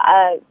too,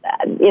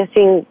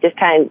 seeing just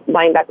kind of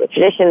going back with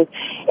traditions,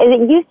 is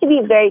it used to be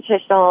very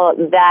traditional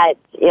that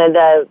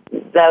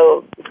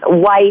the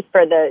wife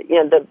or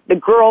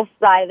the girl's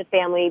side of the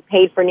family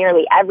paid for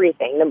nearly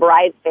everything, the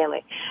bride's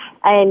family,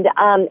 and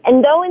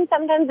though and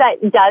sometimes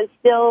that does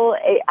still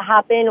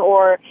happen,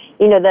 or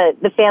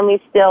the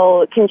families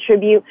still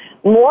contribute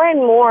more and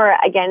more.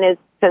 Again,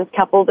 since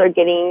couples are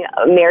getting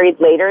married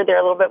later, they're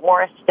a little bit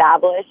more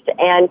established.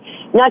 And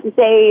not to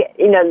say,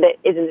 that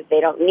isn't that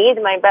they don't need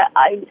the money, but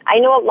I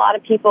know a lot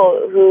of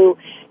people who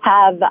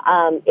have,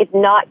 if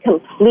not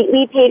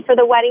completely paid for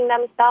the wedding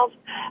themselves,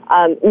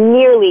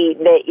 nearly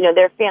that,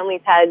 their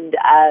families had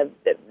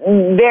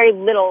very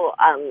little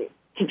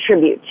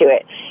contribute to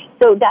it.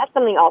 So that's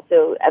something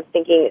also of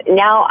thinking.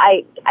 Now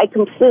I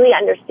completely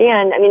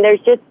understand. I mean,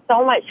 there's just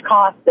so much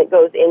cost that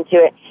goes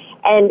into it.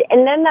 And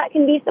then that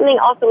can be something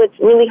also it's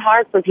really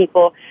hard for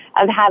people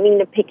of having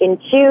to pick and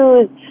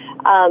choose,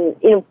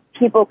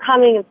 people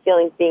coming and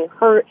feeling being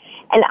hurt.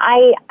 And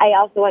I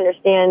also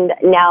understand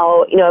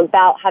now,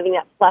 about having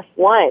that plus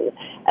one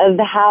of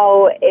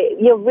how,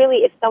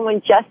 really if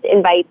someone just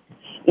invites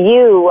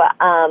you,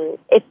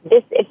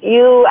 if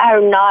you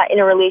are not in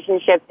a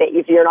relationship, that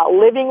if you're not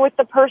living with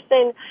the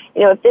person,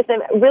 if this,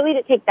 really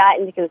to take that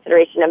into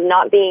consideration of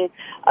not being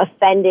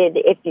offended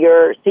if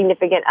your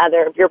significant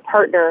other, if your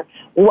partner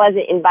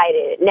wasn't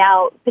invited.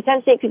 Now,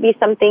 potentially it could be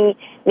something,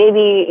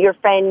 maybe your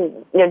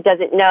friend,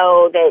 doesn't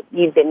know that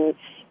you've been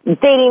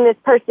dating this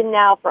person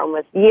now for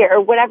almost a year,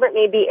 or whatever it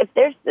may be. If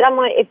there's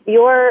someone, if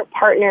your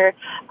partner,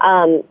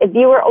 if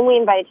you were only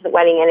invited to the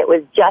wedding and it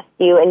was just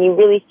you and you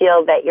really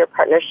feel that your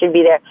partner should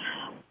be there,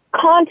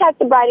 contact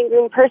the bride and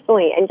groom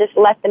personally and just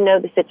let them know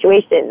the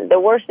situation.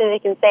 The worst thing they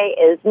can say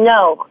is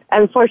no,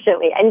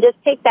 unfortunately, and just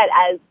take that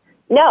as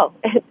no,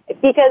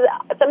 because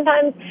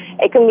sometimes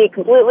it can be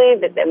completely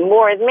that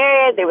more is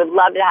married, they would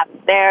love to have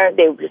it there,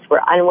 they just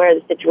were unaware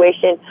of the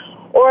situation.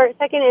 Or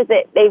second is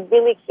that they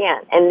really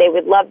can't, and they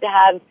would love to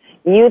have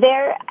you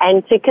there,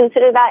 and to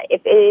consider that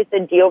if it is a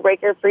deal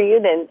breaker for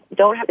you, then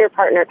don't have your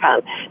partner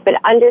come. But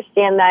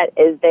understand that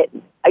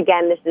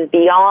again, this is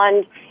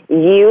beyond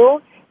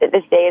you, that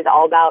this day is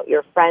all about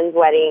your friend's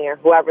wedding or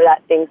whoever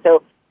that thing.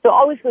 So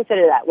always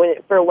consider that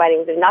for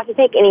weddings, and not to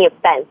take any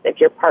offense if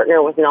your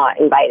partner was not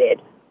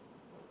invited.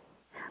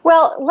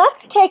 Well,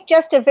 let's take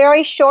just a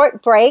very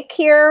short break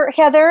here,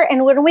 Heather.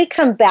 And when we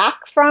come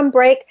back from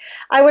break,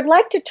 I would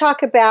like to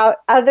talk about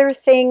other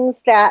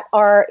things that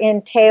are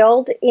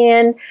entailed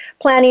in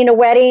planning a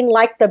wedding,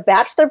 like the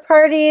bachelor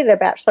party, the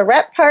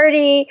bachelorette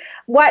party,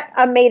 what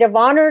a maid of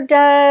honor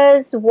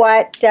does,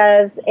 what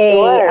does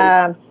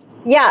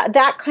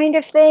that kind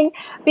of thing,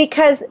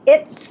 because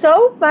it's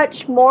so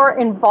much more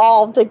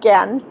involved,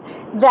 again,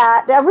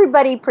 that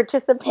everybody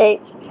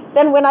participates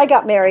than when I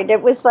got married.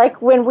 It was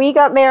like when we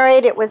got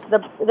married, it was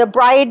the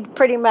bride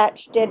pretty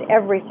much did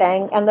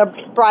everything, and the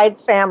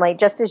bride's family,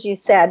 just as you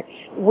said,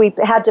 we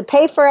had to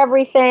pay for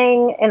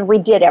everything and we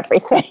did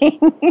everything.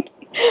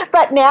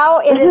 But now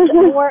it is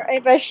more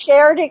of a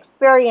shared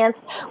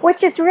experience,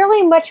 which is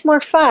really much more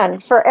fun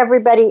for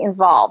everybody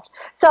involved.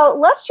 So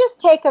let's just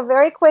take a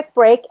very quick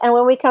break, and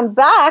when we come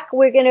back,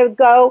 we're going to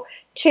go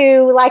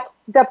to like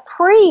the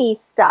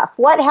pre-stuff.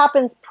 What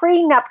happens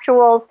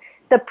pre-nuptials,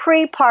 the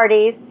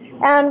pre-parties,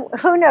 and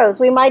who knows,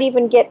 we might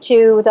even get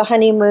to the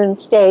honeymoon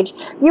stage.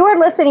 You are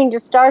listening to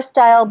Star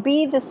Style,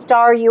 Be the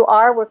Star You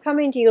Are. We're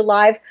coming to you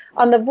live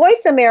on the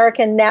Voice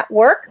America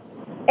Network,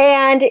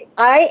 and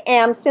I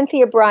am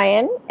Cynthia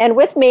Bryan, and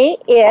with me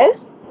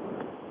is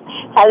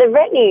Heather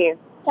Brittany.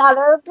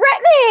 Heather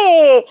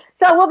Brittany!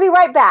 So we'll be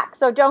right back,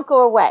 so don't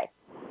go away.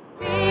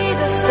 Be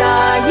the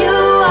star you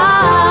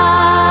are.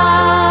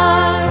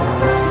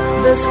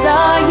 The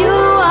star you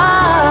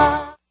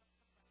are.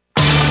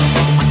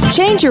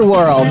 Change your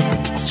world.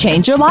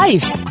 Change your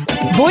life.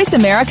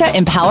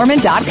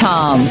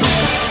 VoiceAmericaEmpowerment.com.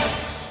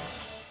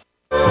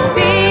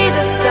 Be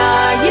the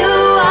star you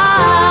are.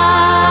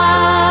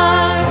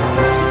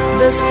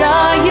 The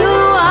star you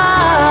are.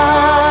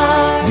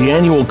 The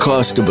annual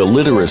cost of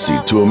illiteracy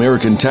to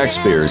American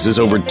taxpayers is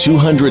over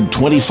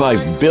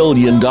 $225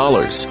 billion.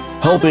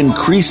 Help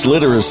increase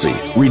literacy,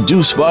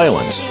 reduce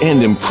violence,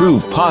 and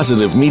improve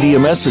positive media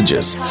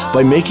messages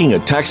by making a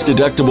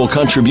tax-deductible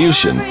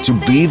contribution to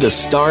Be the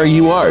Star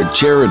You Are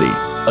charity.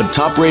 A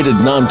top-rated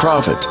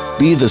nonprofit,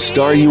 Be the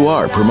Star You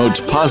Are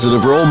promotes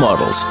positive role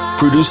models,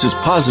 produces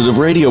positive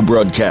radio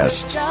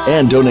broadcasts,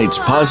 and donates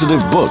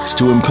positive books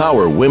to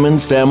empower women,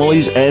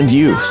 families, and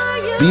youth.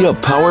 Be a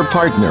power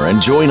partner and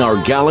join our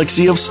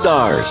galaxy of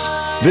stars.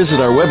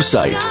 Visit our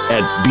website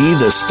at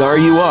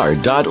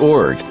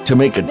BeTheStarYouAre.org to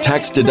make a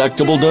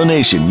tax-deductible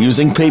donation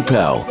using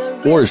PayPal,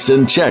 or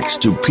send checks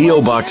to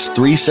P.O. Box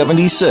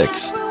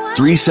 376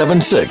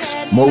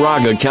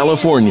 Moraga,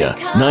 California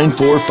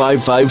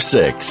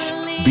 94556.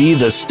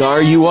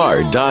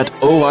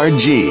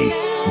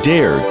 BeTheStarYouAre.org.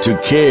 Dare to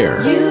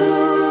care. You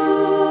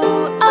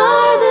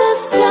are the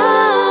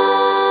star.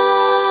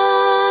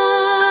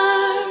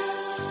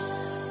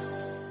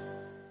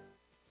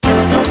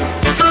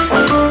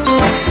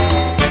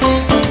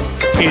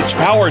 It's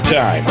power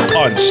time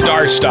on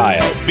Star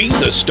Style. Be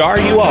the star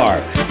you are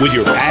with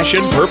your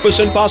passion, purpose,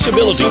 and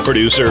possibility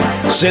producer,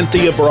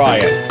 Cynthia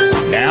Bryan.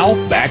 Now,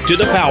 back to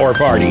the power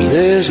party.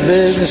 This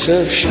business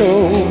of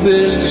show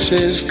business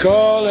is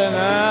calling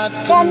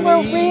out to And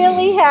we're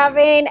really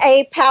having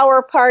a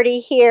power party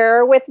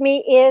here. With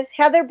me is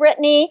Heather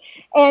Brittany,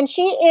 and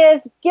she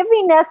is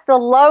giving us the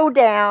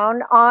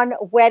lowdown on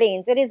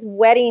weddings. It is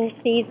wedding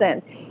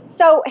season.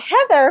 So,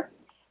 Heather,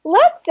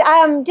 let's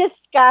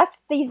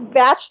discuss these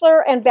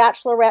bachelor and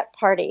bachelorette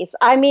parties.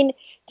 I mean,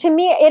 to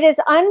me, it is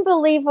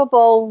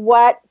unbelievable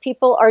what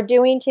people are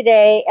doing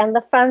today and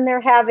the fun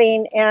they're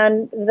having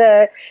and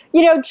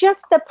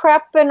just the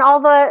prep and all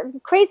the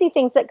crazy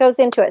things that goes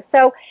into it.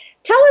 So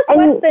tell us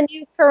what's the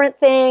new current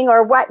thing,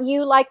 or what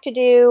you like to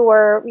do,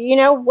 or,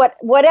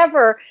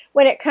 whatever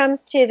when it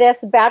comes to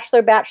this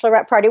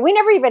bachelorette party. We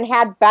never even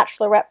had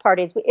bachelorette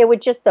parties. It was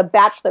just the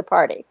bachelor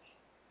party.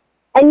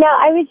 And now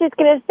I was just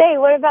going to say,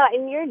 what about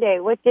in your day?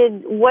 What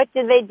did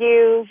they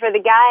do for the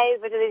guys?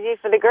 What did they do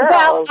for the girls?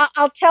 Well,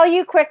 I'll tell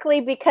you quickly,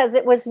 because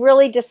it was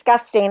really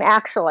disgusting,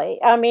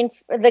 actually. I mean,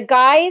 the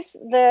guys,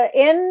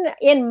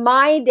 in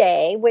my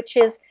day, which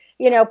is,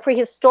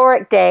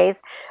 prehistoric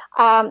days,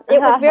 it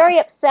was very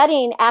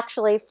upsetting,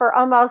 actually, for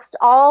almost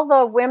all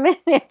the women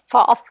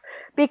involved,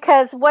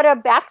 because what a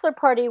bachelor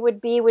party would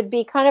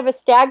be kind of a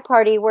stag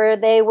party where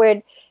they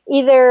would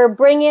either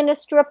bring in a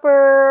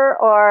stripper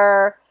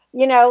or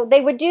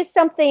they would do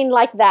something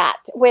like that,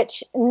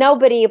 which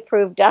nobody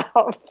approved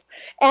of.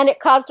 And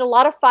it caused a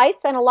lot of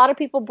fights, and a lot of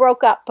people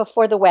broke up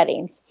before the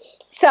weddings.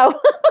 So,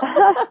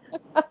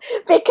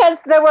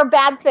 because there were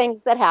bad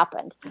things that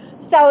happened.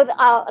 So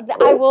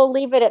I will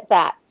leave it at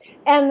that.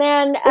 And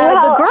then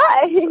the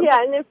girls.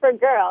 Yeah, and then for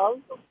girls.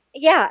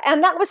 Yeah,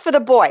 and that was for the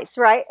boys,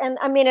 right? And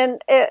I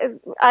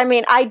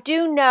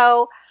do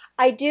know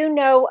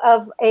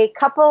of a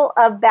couple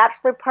of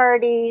bachelor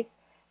parties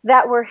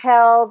that were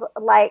held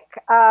like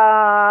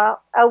a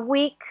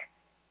week,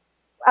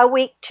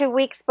 2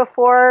 weeks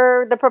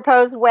before the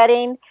proposed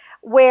wedding,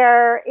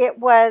 where it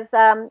was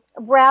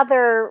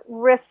rather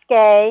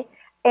risque,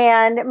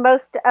 and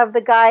most of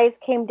the guys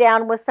came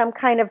down with some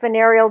kind of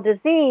venereal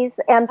disease,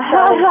 and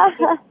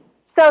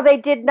so they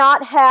did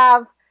not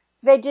have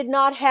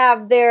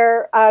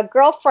their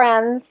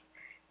girlfriends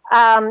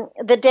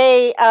the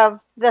day of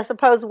the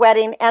supposed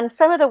wedding, and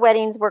some of the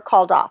weddings were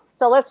called off.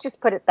 So let's just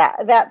put it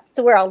that's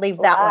where I'll leave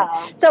that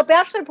one. So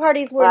bachelor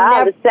parties were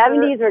never. The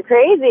 70s were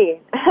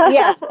crazy.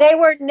 Yes, they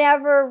were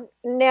never.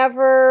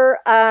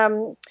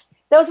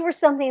 Those were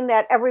something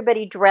that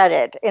everybody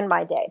dreaded in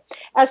my day.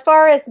 As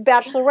far as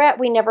bachelorette,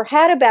 we never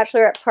had a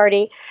bachelorette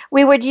party.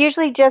 We would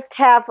usually just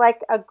have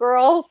like a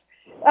girls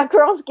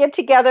get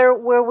together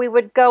where we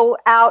would go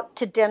out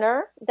to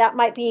dinner. That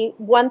might be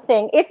one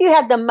thing if you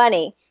had the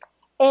money.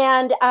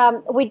 And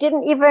we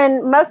didn't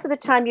even, most of the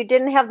time, you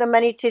didn't have the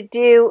money to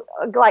do,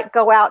 like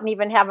go out and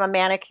even have a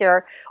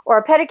manicure or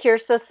a pedicure.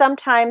 So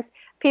sometimes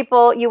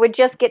you would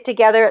just get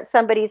together at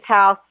somebody's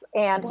house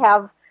and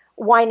have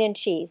wine and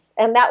cheese.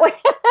 And that would,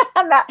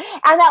 and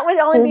that would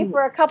only be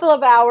for a couple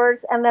of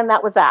hours. And then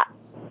that was that.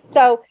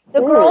 So the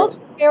girls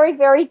were very,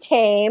 very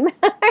tame.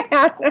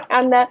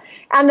 and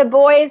the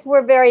boys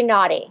were very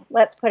naughty.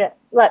 Well,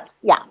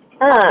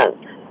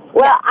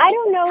 yes. I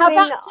don't know How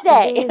about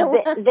today?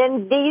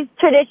 Then these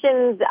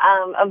traditions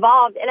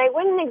evolved, and I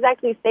wouldn't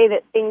exactly say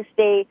that things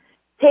stay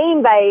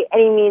tame by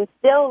any means.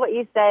 Still, what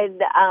you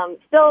said,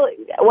 still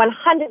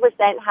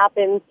 100%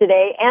 happens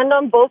today, and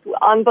on both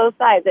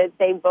sides. I'd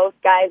say both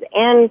guys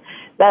and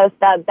the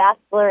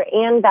bachelor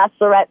and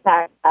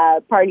bachelorette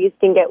parties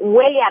can get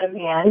way out of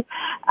hand,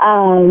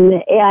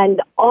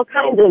 and all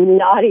kinds of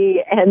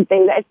naughty and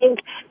things. I think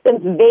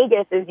since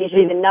Vegas is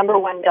usually the number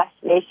one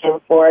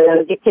destination for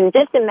those, you can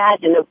just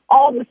imagine of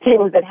all the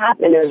things that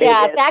happen in Vegas.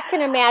 Yeah, I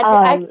can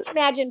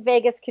imagine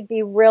Vegas could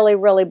be really,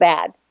 really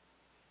bad.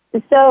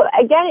 So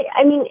again,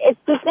 I mean, it's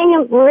the thing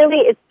of really,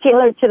 it's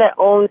tailored to their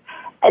own.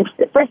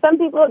 For some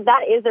people,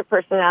 that is their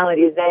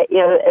personalities. That, you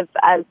know, if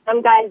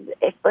some guys,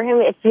 if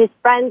his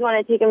friends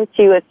want to take him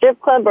to a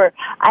strip club, or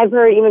I've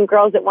heard even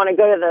girls that want to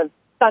go to the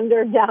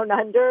Thunder Down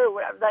Under or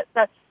whatever that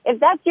stuff. If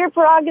that's your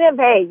prerogative,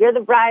 hey, you're the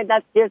bride,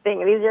 that's your thing,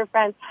 these are your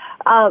friends.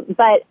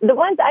 But the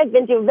ones I've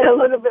been to have been a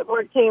little bit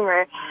more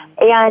tamer.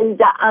 And,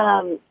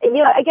 you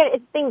know, again,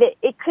 it's a thing that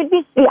it could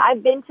be,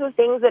 I've been to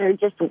things that are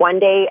just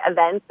one-day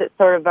events that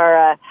sort of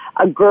are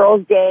a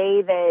girls'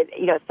 day that,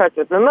 you know, starts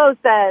with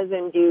mimosas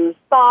and do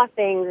spa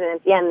things, and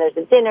at the end there's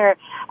a dinner.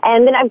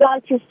 And then I've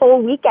gone to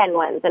full weekend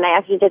ones, and I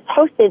actually just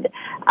hosted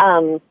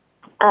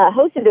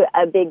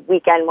a big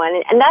weekend one,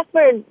 and that's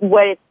where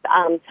what it's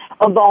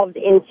evolved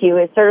into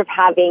is sort of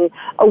having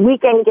a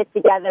weekend get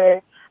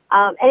together,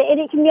 and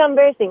it can be on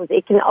various things.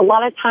 It can, a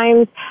lot of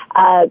times,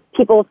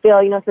 people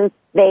feel, you know, since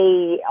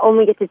they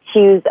only get to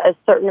choose a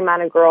certain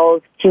amount of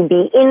girls to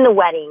be in the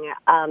wedding,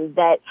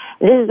 that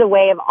this is a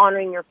way of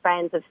honoring your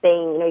friends, of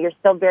saying, you know, you're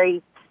still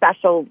very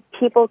special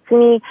people to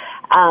me,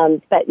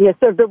 but, you know,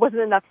 so there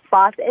wasn't enough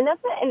spots, and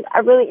that's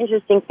a really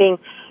interesting thing,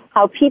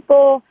 how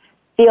people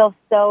feel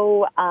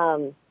so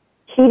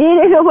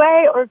cheated in a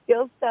way, or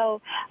feel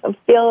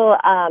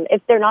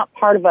if they're not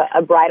part of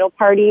a bridal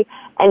party.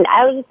 And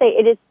I would just say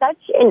it is such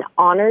an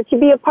honor to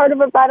be a part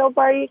of a bridal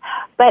party,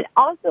 but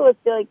also I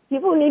feel like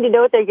people need to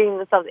know what they're getting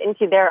themselves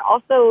into. There are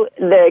also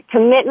the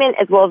commitment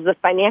as well as the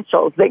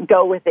financials that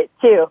go with it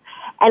too.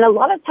 And a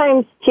lot of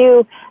times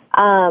too,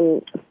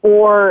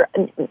 for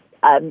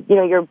you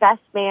know, your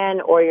best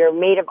man or your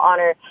maid of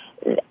honor,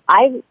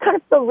 I kind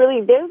of feel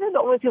really, those are the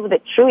only people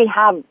that truly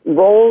have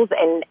roles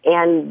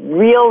and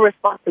real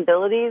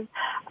responsibilities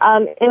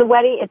in the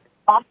wedding. It's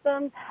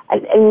awesome.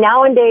 And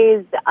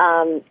nowadays,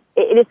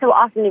 it is so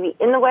awesome to be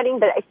in the wedding,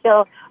 but I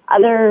feel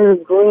other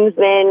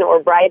groomsmen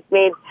or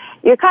bridesmaids,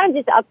 you're kind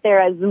of just up there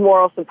as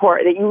moral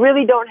support, that you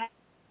really don't have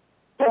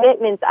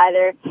commitments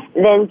either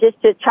than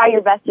just to try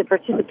your best to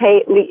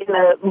participate in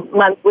the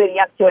month leading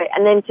up to it,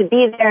 and then to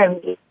be there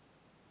and be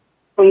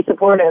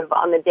supportive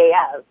on the day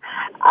of.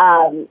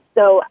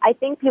 So I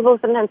think people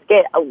sometimes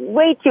get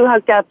way too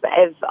hooked up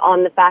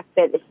on the fact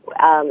that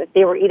if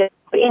they were either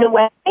in a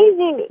way,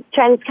 amazing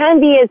trends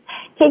can be is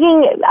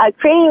creating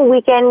a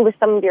weekend with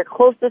some of your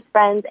closest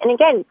friends, and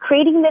again,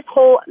 creating this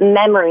whole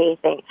memory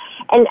thing.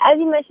 And as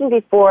you mentioned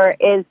before,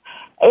 is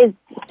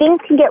things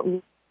can get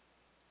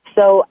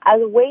so as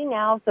a way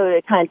now, so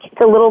to kind of take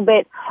a little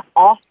bit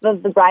off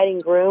of the bride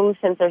and groom,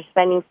 since they're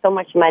spending so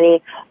much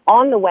money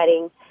on the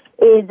wedding,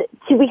 is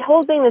to be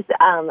holding this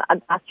a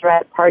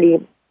bachelor party,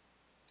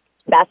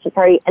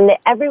 and that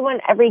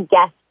every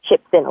guest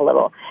chips in a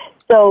little.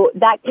 So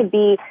that could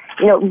be,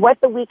 you know,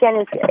 what the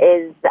weekend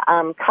is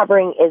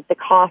covering is the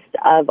cost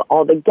of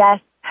all the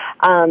guests,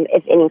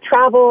 if any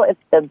travel, if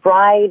the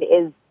bride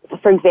is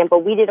for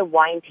example, we did a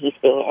wine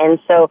tasting, and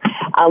so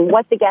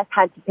what the guests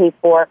had to pay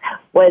for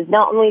was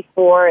not only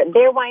for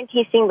their wine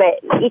tasting,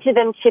 but each of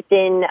them chipped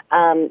in,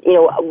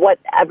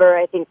 whatever,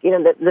 I think,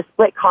 the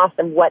split cost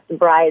of what the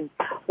bride's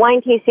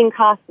wine tasting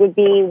cost would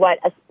be, what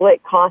a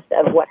split cost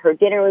of what her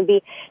dinner would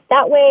be.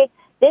 That way,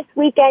 this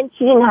weekend,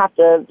 she didn't have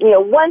to,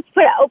 once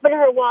open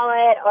her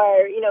wallet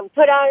or,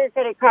 put out her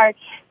credit card.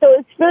 So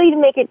it's really to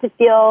make it to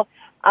feel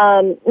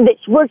that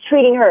we're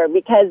treating her,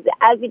 because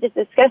as we just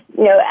discussed,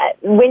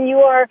 when you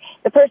are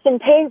the person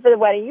paying for the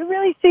wedding, you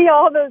really see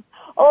all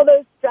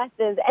those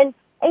stresses. And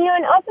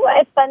also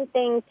a fun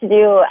thing to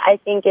do, I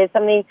think, is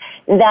something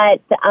that,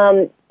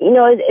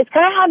 it's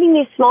kind of having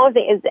these small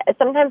things, is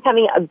sometimes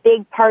having a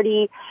big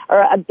party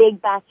or a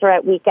big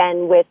bachelorette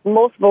weekend with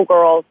multiple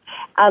girls,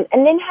 and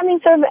then having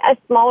sort of a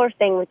smaller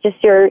thing with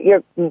just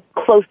your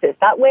closest.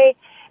 That way,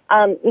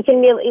 you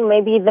can be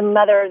maybe the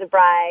mother of the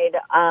bride,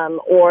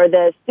 or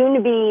the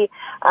soon-to-be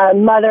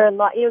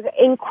mother-in-law,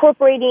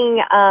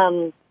 incorporating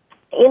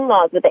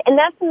in-laws with it. And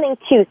that's something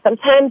too.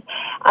 Sometimes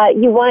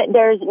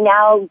there's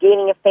now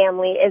gaining a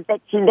family is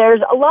that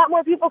there's a lot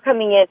more people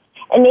coming in,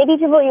 and maybe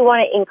people you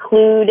want to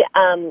include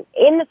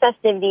in the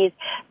festivities,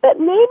 but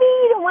maybe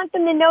you don't want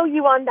them to know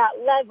you on that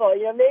level.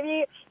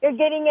 Maybe you're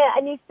getting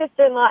a new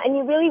sister-in-law and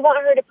you really want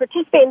her to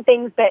participate in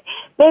things, but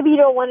maybe you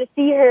don't want to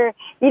see her,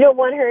 you don't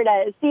want her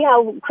to see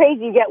how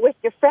crazy you get with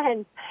your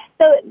friends.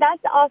 So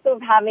that's also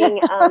having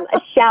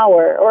a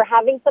shower or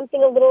having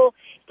something a little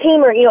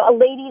tamer, a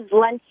ladies'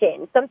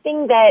 luncheon,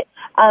 something that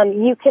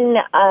you can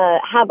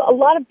have a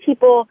lot of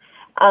people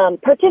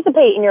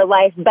participate in your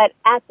life, but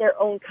at their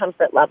own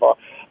comfort level.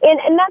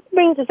 And that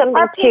brings to something, too.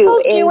 Are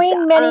people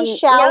doing many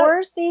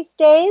showers these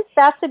days?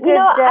 That's a good...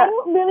 I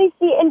don't really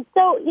see... And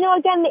so,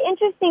 again, the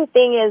interesting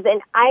thing is,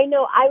 and I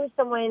know I was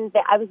someone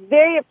that I was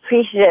very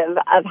appreciative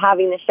of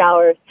having the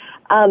showers,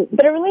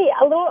 but I'm really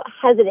a little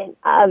hesitant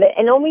of it,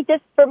 and only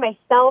just for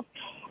myself.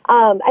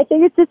 I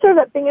think it's just sort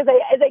of a thing as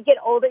I get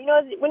older.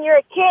 When you're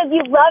a kid,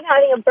 you love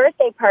having a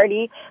birthday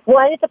party.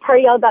 One, it's a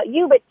party all about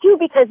you, but two,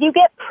 because you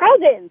get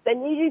presents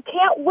and you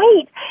can't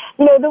wait.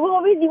 The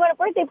whole reason you want a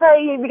birthday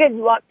party is because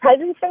you want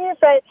presents from your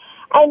friends.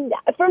 And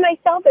for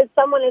myself, as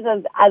someone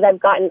as I've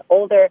gotten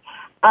older,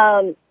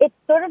 it's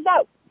sort of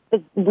that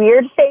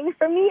weird thing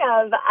for me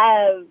of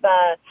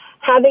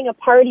having a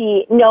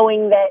party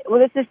knowing that, well,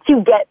 this is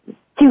to get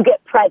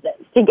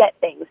presents, to get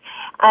things.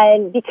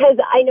 And because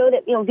I know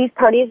that, these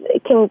parties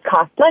can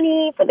cost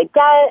money for the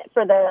guest,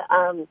 for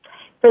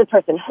the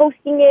person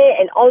hosting it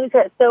and all these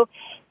kinds. So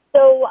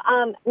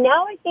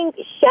now I think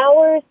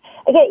showers,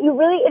 again,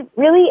 it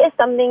really is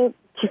something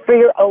for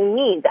your own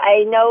needs.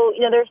 I know,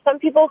 there's some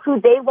people who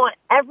they want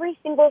every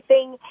single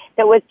thing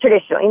that was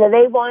traditional.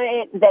 They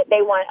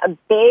want a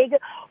big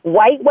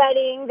white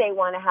wedding. They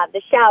want to have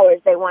the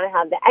showers. They want to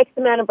have the X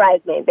amount of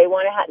bridesmaids. They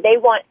want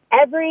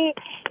every,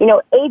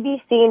 A,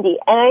 B, C, and D.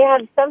 And I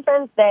have some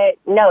friends that,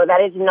 no, that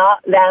is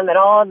not them at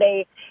all.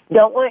 They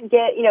don't want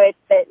it's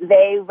that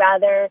they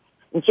rather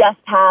just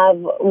have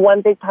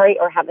one big party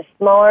or have a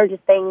smaller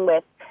just thing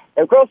with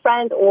their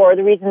girlfriends, or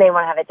the reason they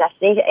want to have a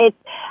destination.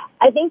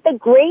 I think the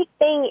great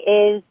thing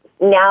is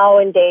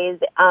nowadays,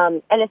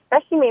 and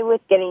especially maybe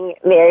with getting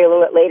married a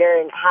little bit later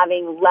and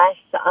having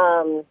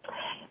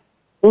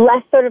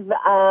less sort of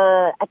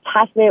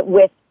attachment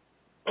with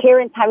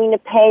parents having to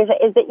pay,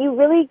 is that you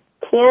really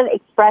can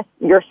express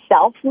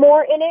yourself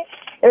more in it.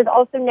 There's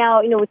also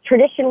now, with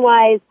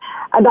tradition-wise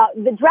about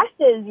the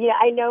dresses,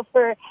 I know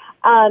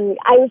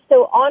I was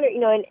so honored,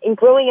 in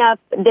growing up,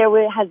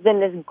 has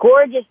been this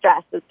gorgeous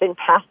dress that's been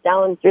passed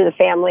down through the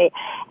family.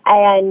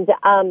 And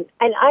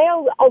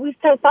I always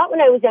kind of thought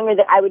when I was younger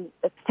that I would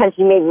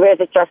potentially maybe wear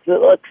this dress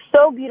because it looks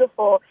so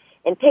beautiful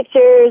in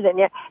pictures.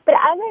 But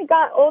as I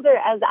got older,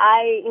 as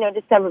I,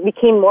 just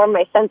became more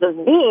my sense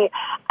of being,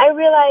 I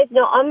realized,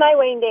 on my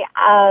wedding day,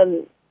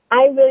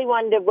 I really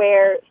wanted to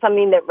wear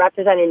something that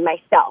represented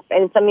myself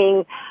and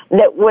something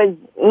that was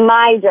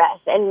my dress.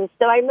 And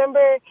so I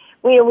remember,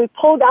 we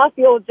pulled out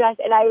the old dress,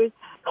 and I was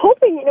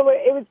hoping, it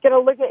was going to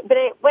look at, but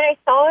when I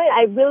saw it,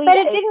 I really... But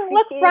it didn't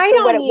look right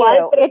on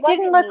you. It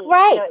didn't look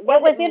right.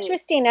 It was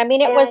interesting. I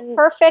mean, it was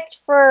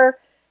perfect for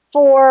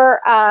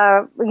your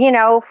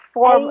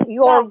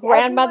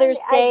grandmother's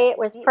day. It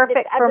was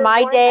perfect for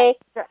my day,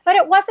 but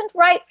it wasn't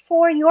right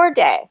for your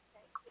day.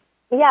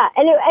 Yeah,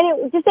 and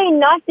it just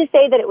not to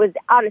say that it was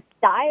out of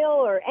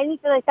style or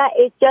anything like that.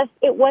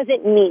 It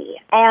wasn't me.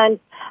 And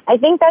I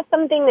think that's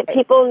something that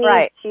people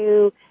need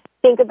to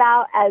think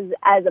about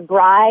as a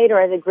bride or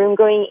as a groom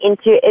going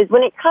into, is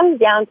when it comes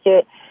down to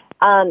it,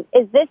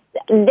 is this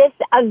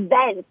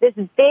event,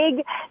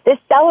 this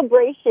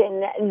celebration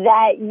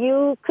that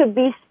you could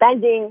be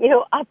spending,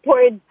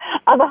 upwards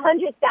of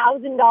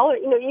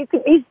 $100,000, you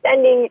could be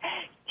spending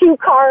 2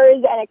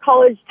 cars and a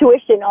college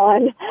tuition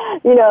on,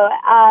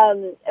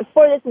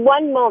 for this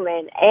one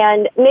moment.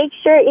 And make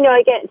sure,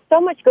 again,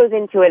 so much goes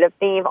into it of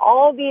thinking of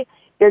all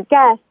your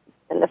guests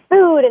and the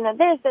food and the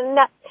this and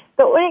that.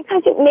 But when it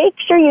comes to, make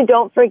sure you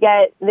don't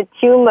forget the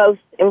 2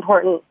 most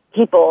important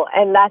people,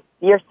 and that's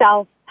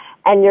yourself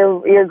and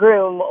your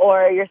groom,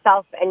 or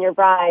yourself and your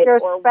bride, your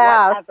or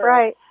spouse, whatever.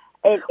 right?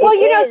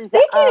 Well,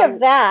 speaking of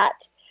that,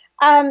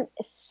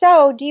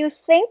 so do you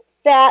think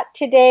that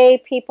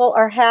today people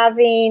are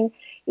having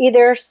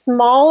either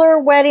smaller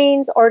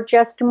weddings or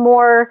just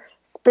more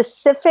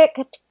specific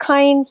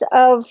kinds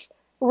of,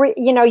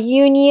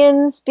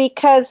 unions?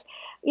 Because,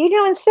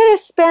 instead of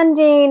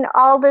spending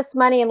all this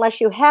money, unless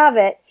you have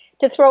it,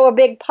 to throw a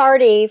big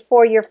party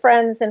for your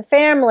friends and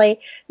family,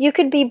 you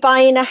could be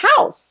buying a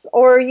house,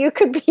 or you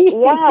could be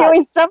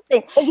doing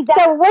something. Exactly.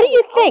 So what do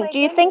you think? Do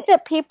you think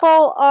that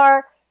people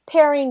are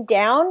paring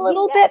down a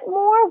little bit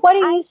more? What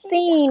are you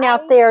seeing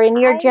out there in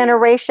your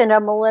generation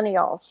of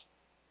millennials?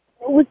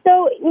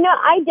 So,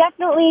 I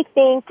definitely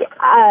think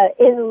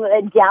in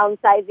a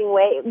downsizing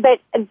way, but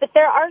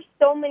there are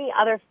so many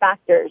other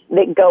factors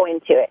that go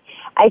into it.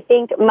 I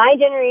think my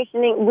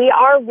generation, we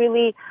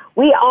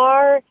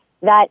are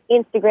that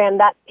Instagram,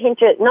 that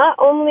Pinterest, not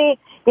only,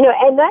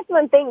 and that's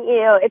one thing,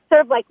 it's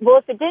sort of like,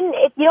 well, if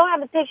you don't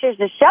have the pictures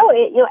to show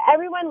it,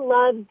 everyone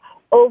loves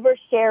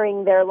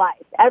oversharing their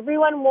life.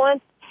 Everyone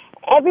wants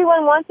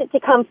it to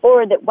come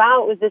forward that,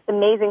 wow, it was this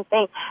amazing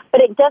thing.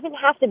 But it doesn't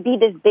have to be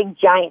this big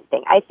giant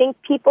thing. I think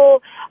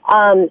people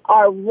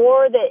are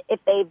more that if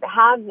they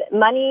have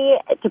money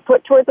to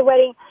put towards the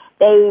wedding,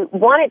 they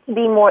want it to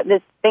be more,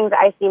 the things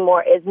I see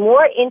more is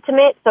more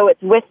intimate. So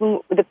it's with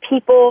the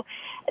people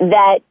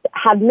that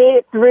have made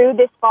it through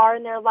this far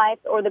in their life,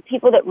 or the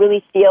people that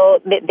really feel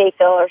that they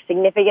feel are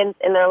significant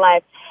in their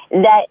life,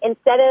 that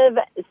instead of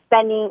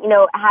spending,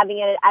 having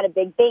it at a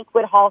big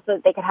banquet hall so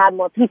that they could have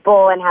more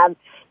people and have,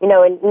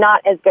 and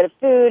not as good of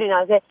food and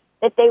all that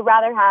they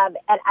rather have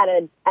at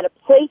a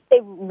place they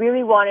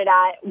really want it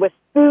at, with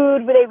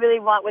food they really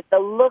want, with the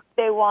look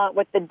they want,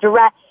 with the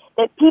dress,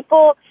 that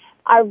people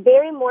are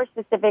very more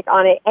specific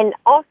on it. And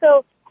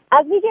also,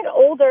 as we get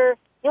older,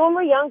 when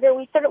we're younger,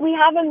 we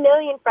have a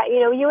million friends.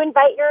 You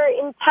invite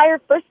your entire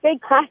first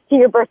grade class to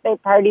your birthday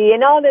party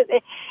and all this.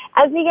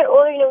 As we get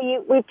older,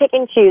 we pick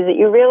and choose it.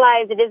 You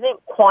realize it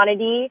isn't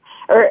quantity,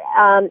 or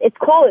it's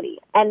quality,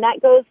 and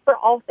that goes for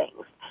all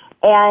things.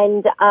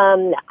 And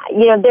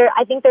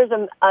I think there's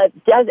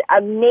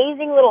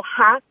amazing little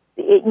hacks.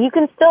 You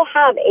can still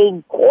have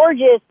a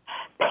gorgeous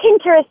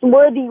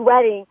Pinterest-worthy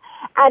wedding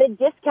at a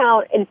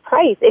discount in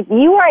price. If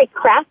you are a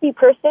crafty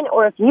person,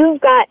 or if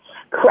you've got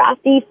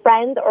crafty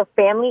friends or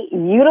family,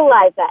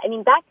 utilize that. I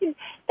mean,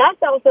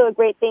 that's also a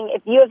great thing.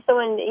 If you have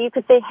someone, you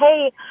could say,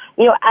 hey,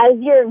 as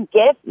your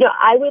gift,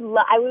 I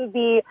would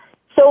be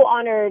so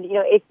honored,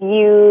 if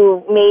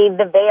you made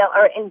the veil,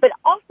 but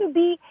also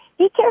be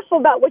careful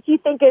about what you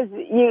think if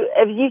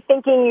you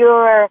thinking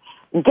you're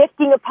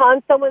gifting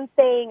upon someone,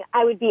 saying,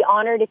 I would be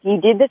honored if you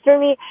did this for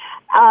me,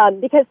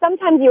 because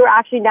sometimes you are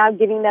actually now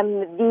giving them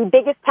the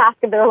biggest task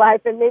of their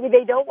life, and maybe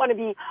they don't want to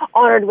be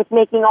honored with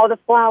making all the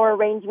flower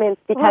arrangements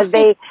because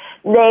they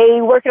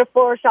work at a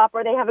flower shop,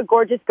 or they have a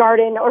gorgeous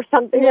garden or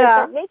something like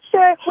that. Make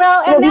sure.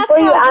 Well, and that's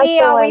how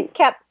we always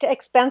kept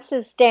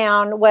expenses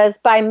down, was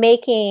by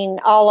making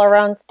all our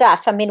own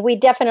stuff. I mean, we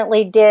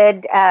definitely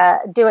did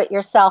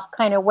do-it-yourself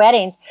kind of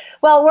weddings.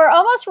 Well, we're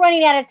almost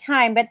running out of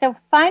time, but the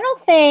final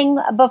thing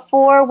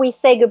before we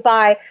say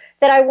goodbye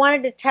that I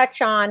wanted to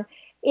touch on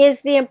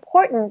is the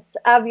importance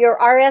of your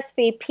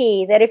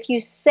RSVP, that if you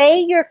say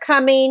you're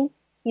coming,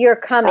 you're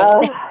coming.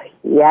 Oh,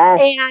 yes.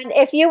 And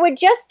if you would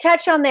just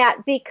touch on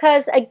that,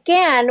 because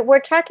again,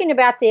 we're talking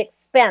about the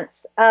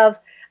expense of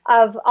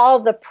all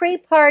the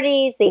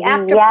pre-parties, the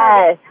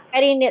after-party,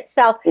 wedding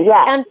itself.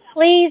 Yes. And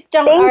please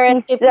don't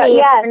RSVP if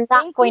you're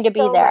not going to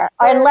be there,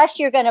 unless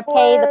you're going to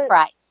pay the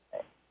price.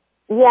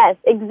 Yes,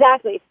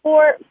 exactly.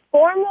 For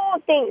formal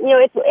things,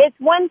 it's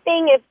one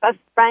thing if a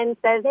friend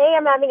says, hey,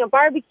 I'm having a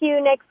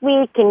barbecue next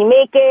week, can you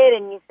make it?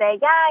 And you say,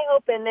 yeah, I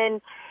hope. And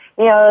then,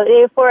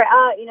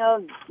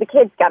 the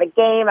kids got a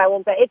game, I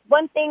won't go. It's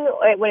one thing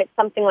when it's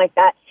something like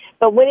that.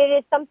 But when it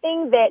is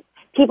something that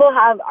people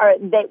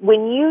that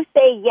when you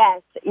say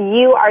yes,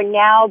 you are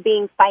now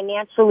being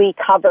financially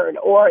covered,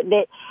 or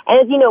that, and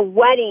as you know,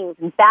 weddings,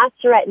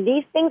 bachelorette,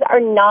 these things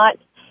are not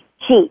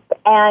cheap.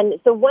 And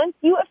so once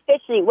you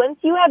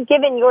have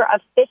given your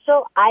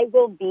official, I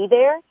will be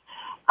there,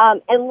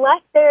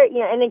 unless there,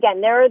 and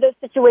again, there are those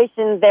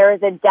situations,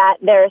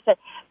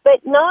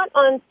 but not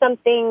on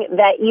something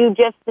that you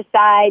just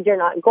decide you're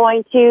not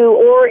going to,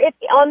 or if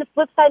on the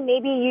flip side,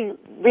 maybe you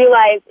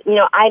realize,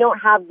 I don't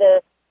have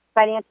the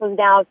financials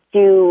now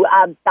to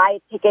buy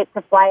a ticket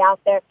to fly out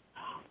there.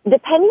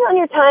 Depending on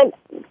your time,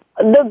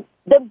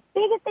 the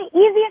biggest thing,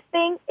 easiest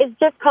thing is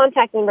just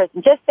contacting the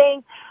person, just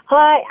saying,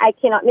 hi, I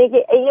cannot make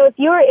it.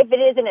 If it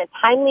is in a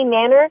timely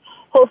manner,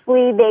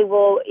 hopefully they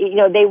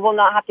will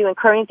not have to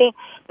incur anything.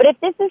 But if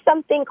this is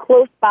something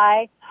close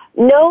by,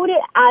 note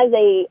it as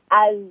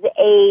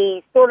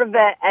a sort of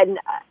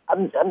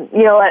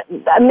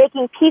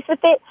making peace with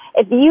it.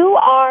 If you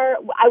are,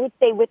 I would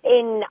say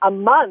within a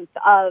month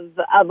of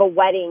a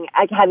wedding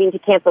having to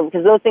cancel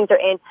because those things are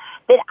in,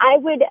 then I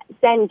would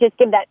then just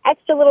give that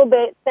extra little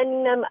bit,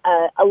 sending them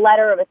a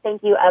letter of a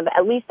thank you of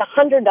at least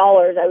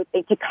 $100, I would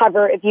say, to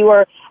cover if you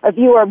are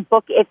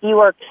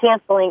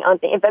canceling on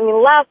things.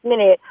 Last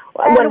minute,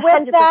 and 100%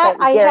 with that,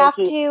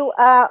 guaranteed.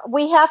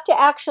 we have to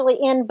actually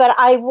end, but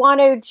I want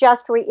to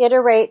just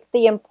reiterate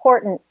the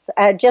importance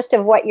just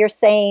of what you're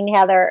saying,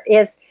 Heather,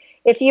 is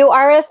if you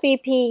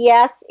RSVP,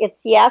 yes,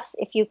 it's yes.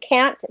 If you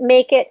can't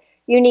make it,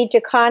 you need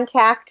to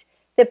contact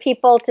the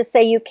people to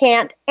say you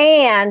can't.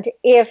 And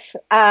if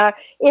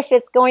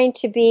it's going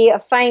to be a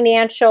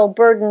financial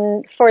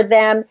burden for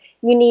them,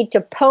 you need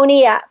to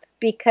pony up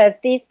because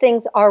these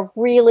things are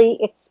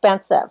really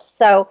expensive.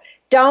 So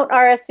don't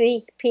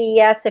RSVP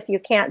yes if you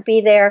can't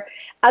be there.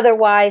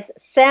 Otherwise,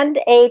 send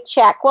a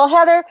check. Well,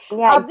 Heather, this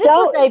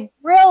was a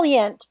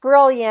brilliant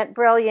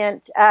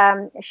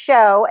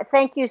show.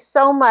 Thank you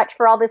so much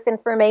for all this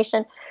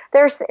information.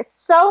 There's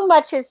so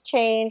much has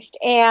changed.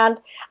 And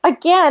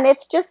again,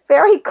 it's just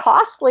very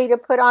costly to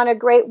put on a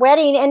great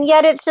wedding. And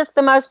yet it's just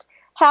the most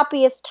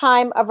happiest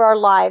time of our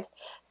lives.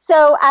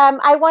 So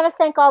I want to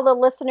thank all the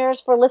listeners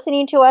for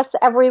listening to us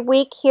every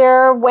week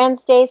here,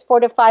 Wednesdays, 4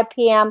 to 5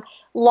 p.m.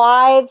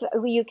 live.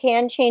 You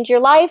can change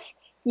your life.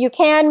 You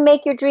can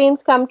make your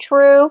dreams come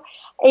true.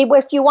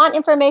 If you want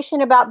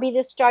information about Be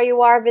the Star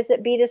You Are,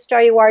 visit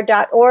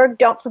BeTheStarYouAre.org.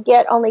 Don't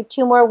forget, only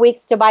 2 more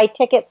weeks to buy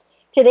tickets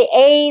to the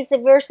A's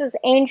versus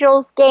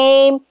Angels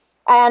game,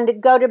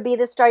 and go to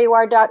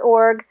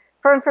BeTheStarYouAre.org.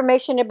 For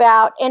information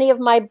about any of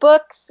my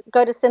books,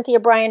 go to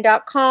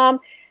CynthiaBryan.com.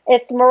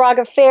 It's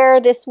Moraga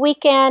Fair this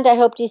weekend. I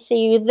hope to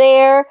see you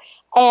there.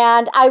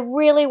 And I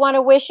really want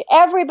to wish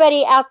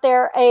everybody out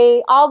there,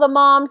 all the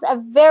moms, a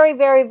very,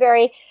 very,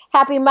 very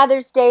happy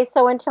Mother's Day.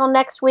 So until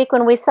next week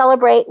when we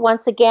celebrate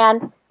once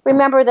again,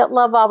 remember that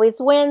love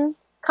always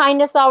wins,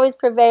 kindness always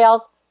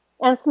prevails,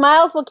 and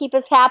smiles will keep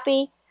us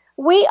happy.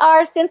 We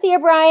are Cynthia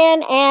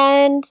Bryan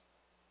and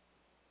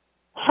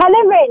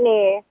Heather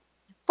Brittany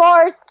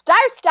for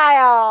Star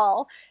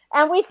Style.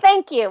 And we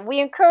thank you. We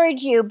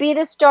encourage you. Be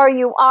the star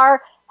you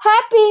are.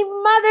 Happy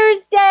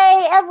Mother's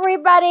Day,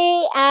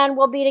 everybody. And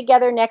we'll be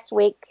together next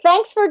week.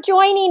 Thanks for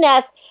joining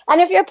us. And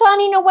if you're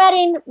planning a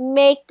wedding,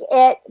 make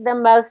it the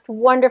most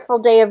wonderful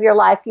day of your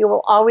life. You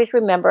will always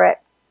remember it.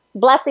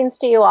 Blessings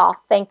to you all.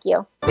 Thank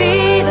you.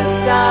 Be the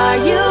star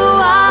you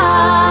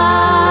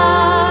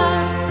are.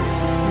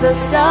 The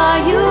star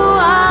you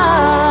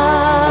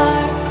are.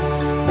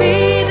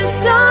 Be the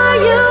star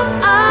you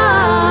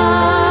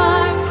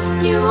are.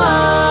 You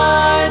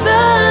are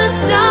the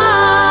star.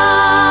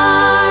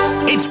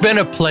 It's been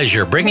a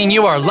pleasure bringing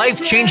you our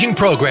life-changing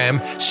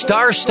program,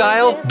 Star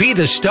Style, Be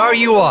the Star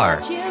You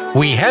Are.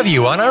 We have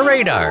you on our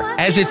radar,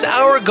 as it's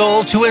our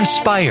goal to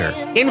inspire,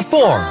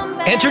 inform,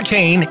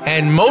 entertain,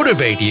 and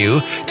motivate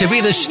you to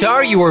be the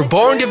star you were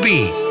born to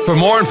be. For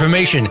more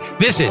information,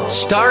 visit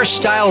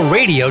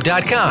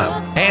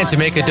starstyleradio.com. And to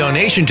make a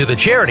donation to the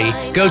charity,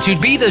 go to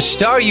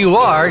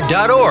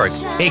BeTheStarYouAre.org.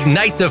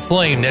 Ignite the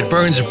flame that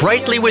burns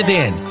brightly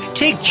within.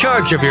 Take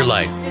charge of your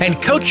life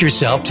and coach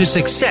yourself to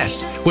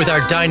success with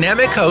our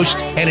dynamic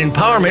host and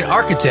empowerment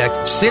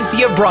architect,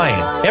 Cynthia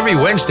Bryan, every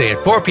Wednesday at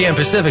 4 p.m.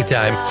 Pacific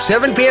Time,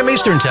 7 p.m.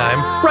 Eastern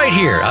Time, right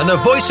here on the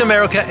Voice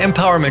America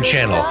Empowerment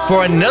Channel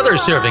for another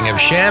serving of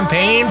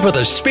champagne for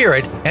the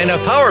spirit and a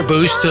power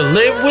boost to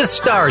live with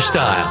Star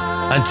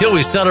Style. Until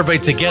we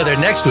celebrate together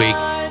next week,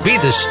 be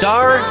the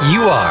star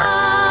you are.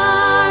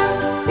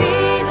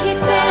 Keep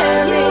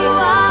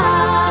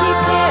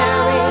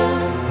caring,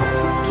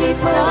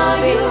 keep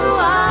loving.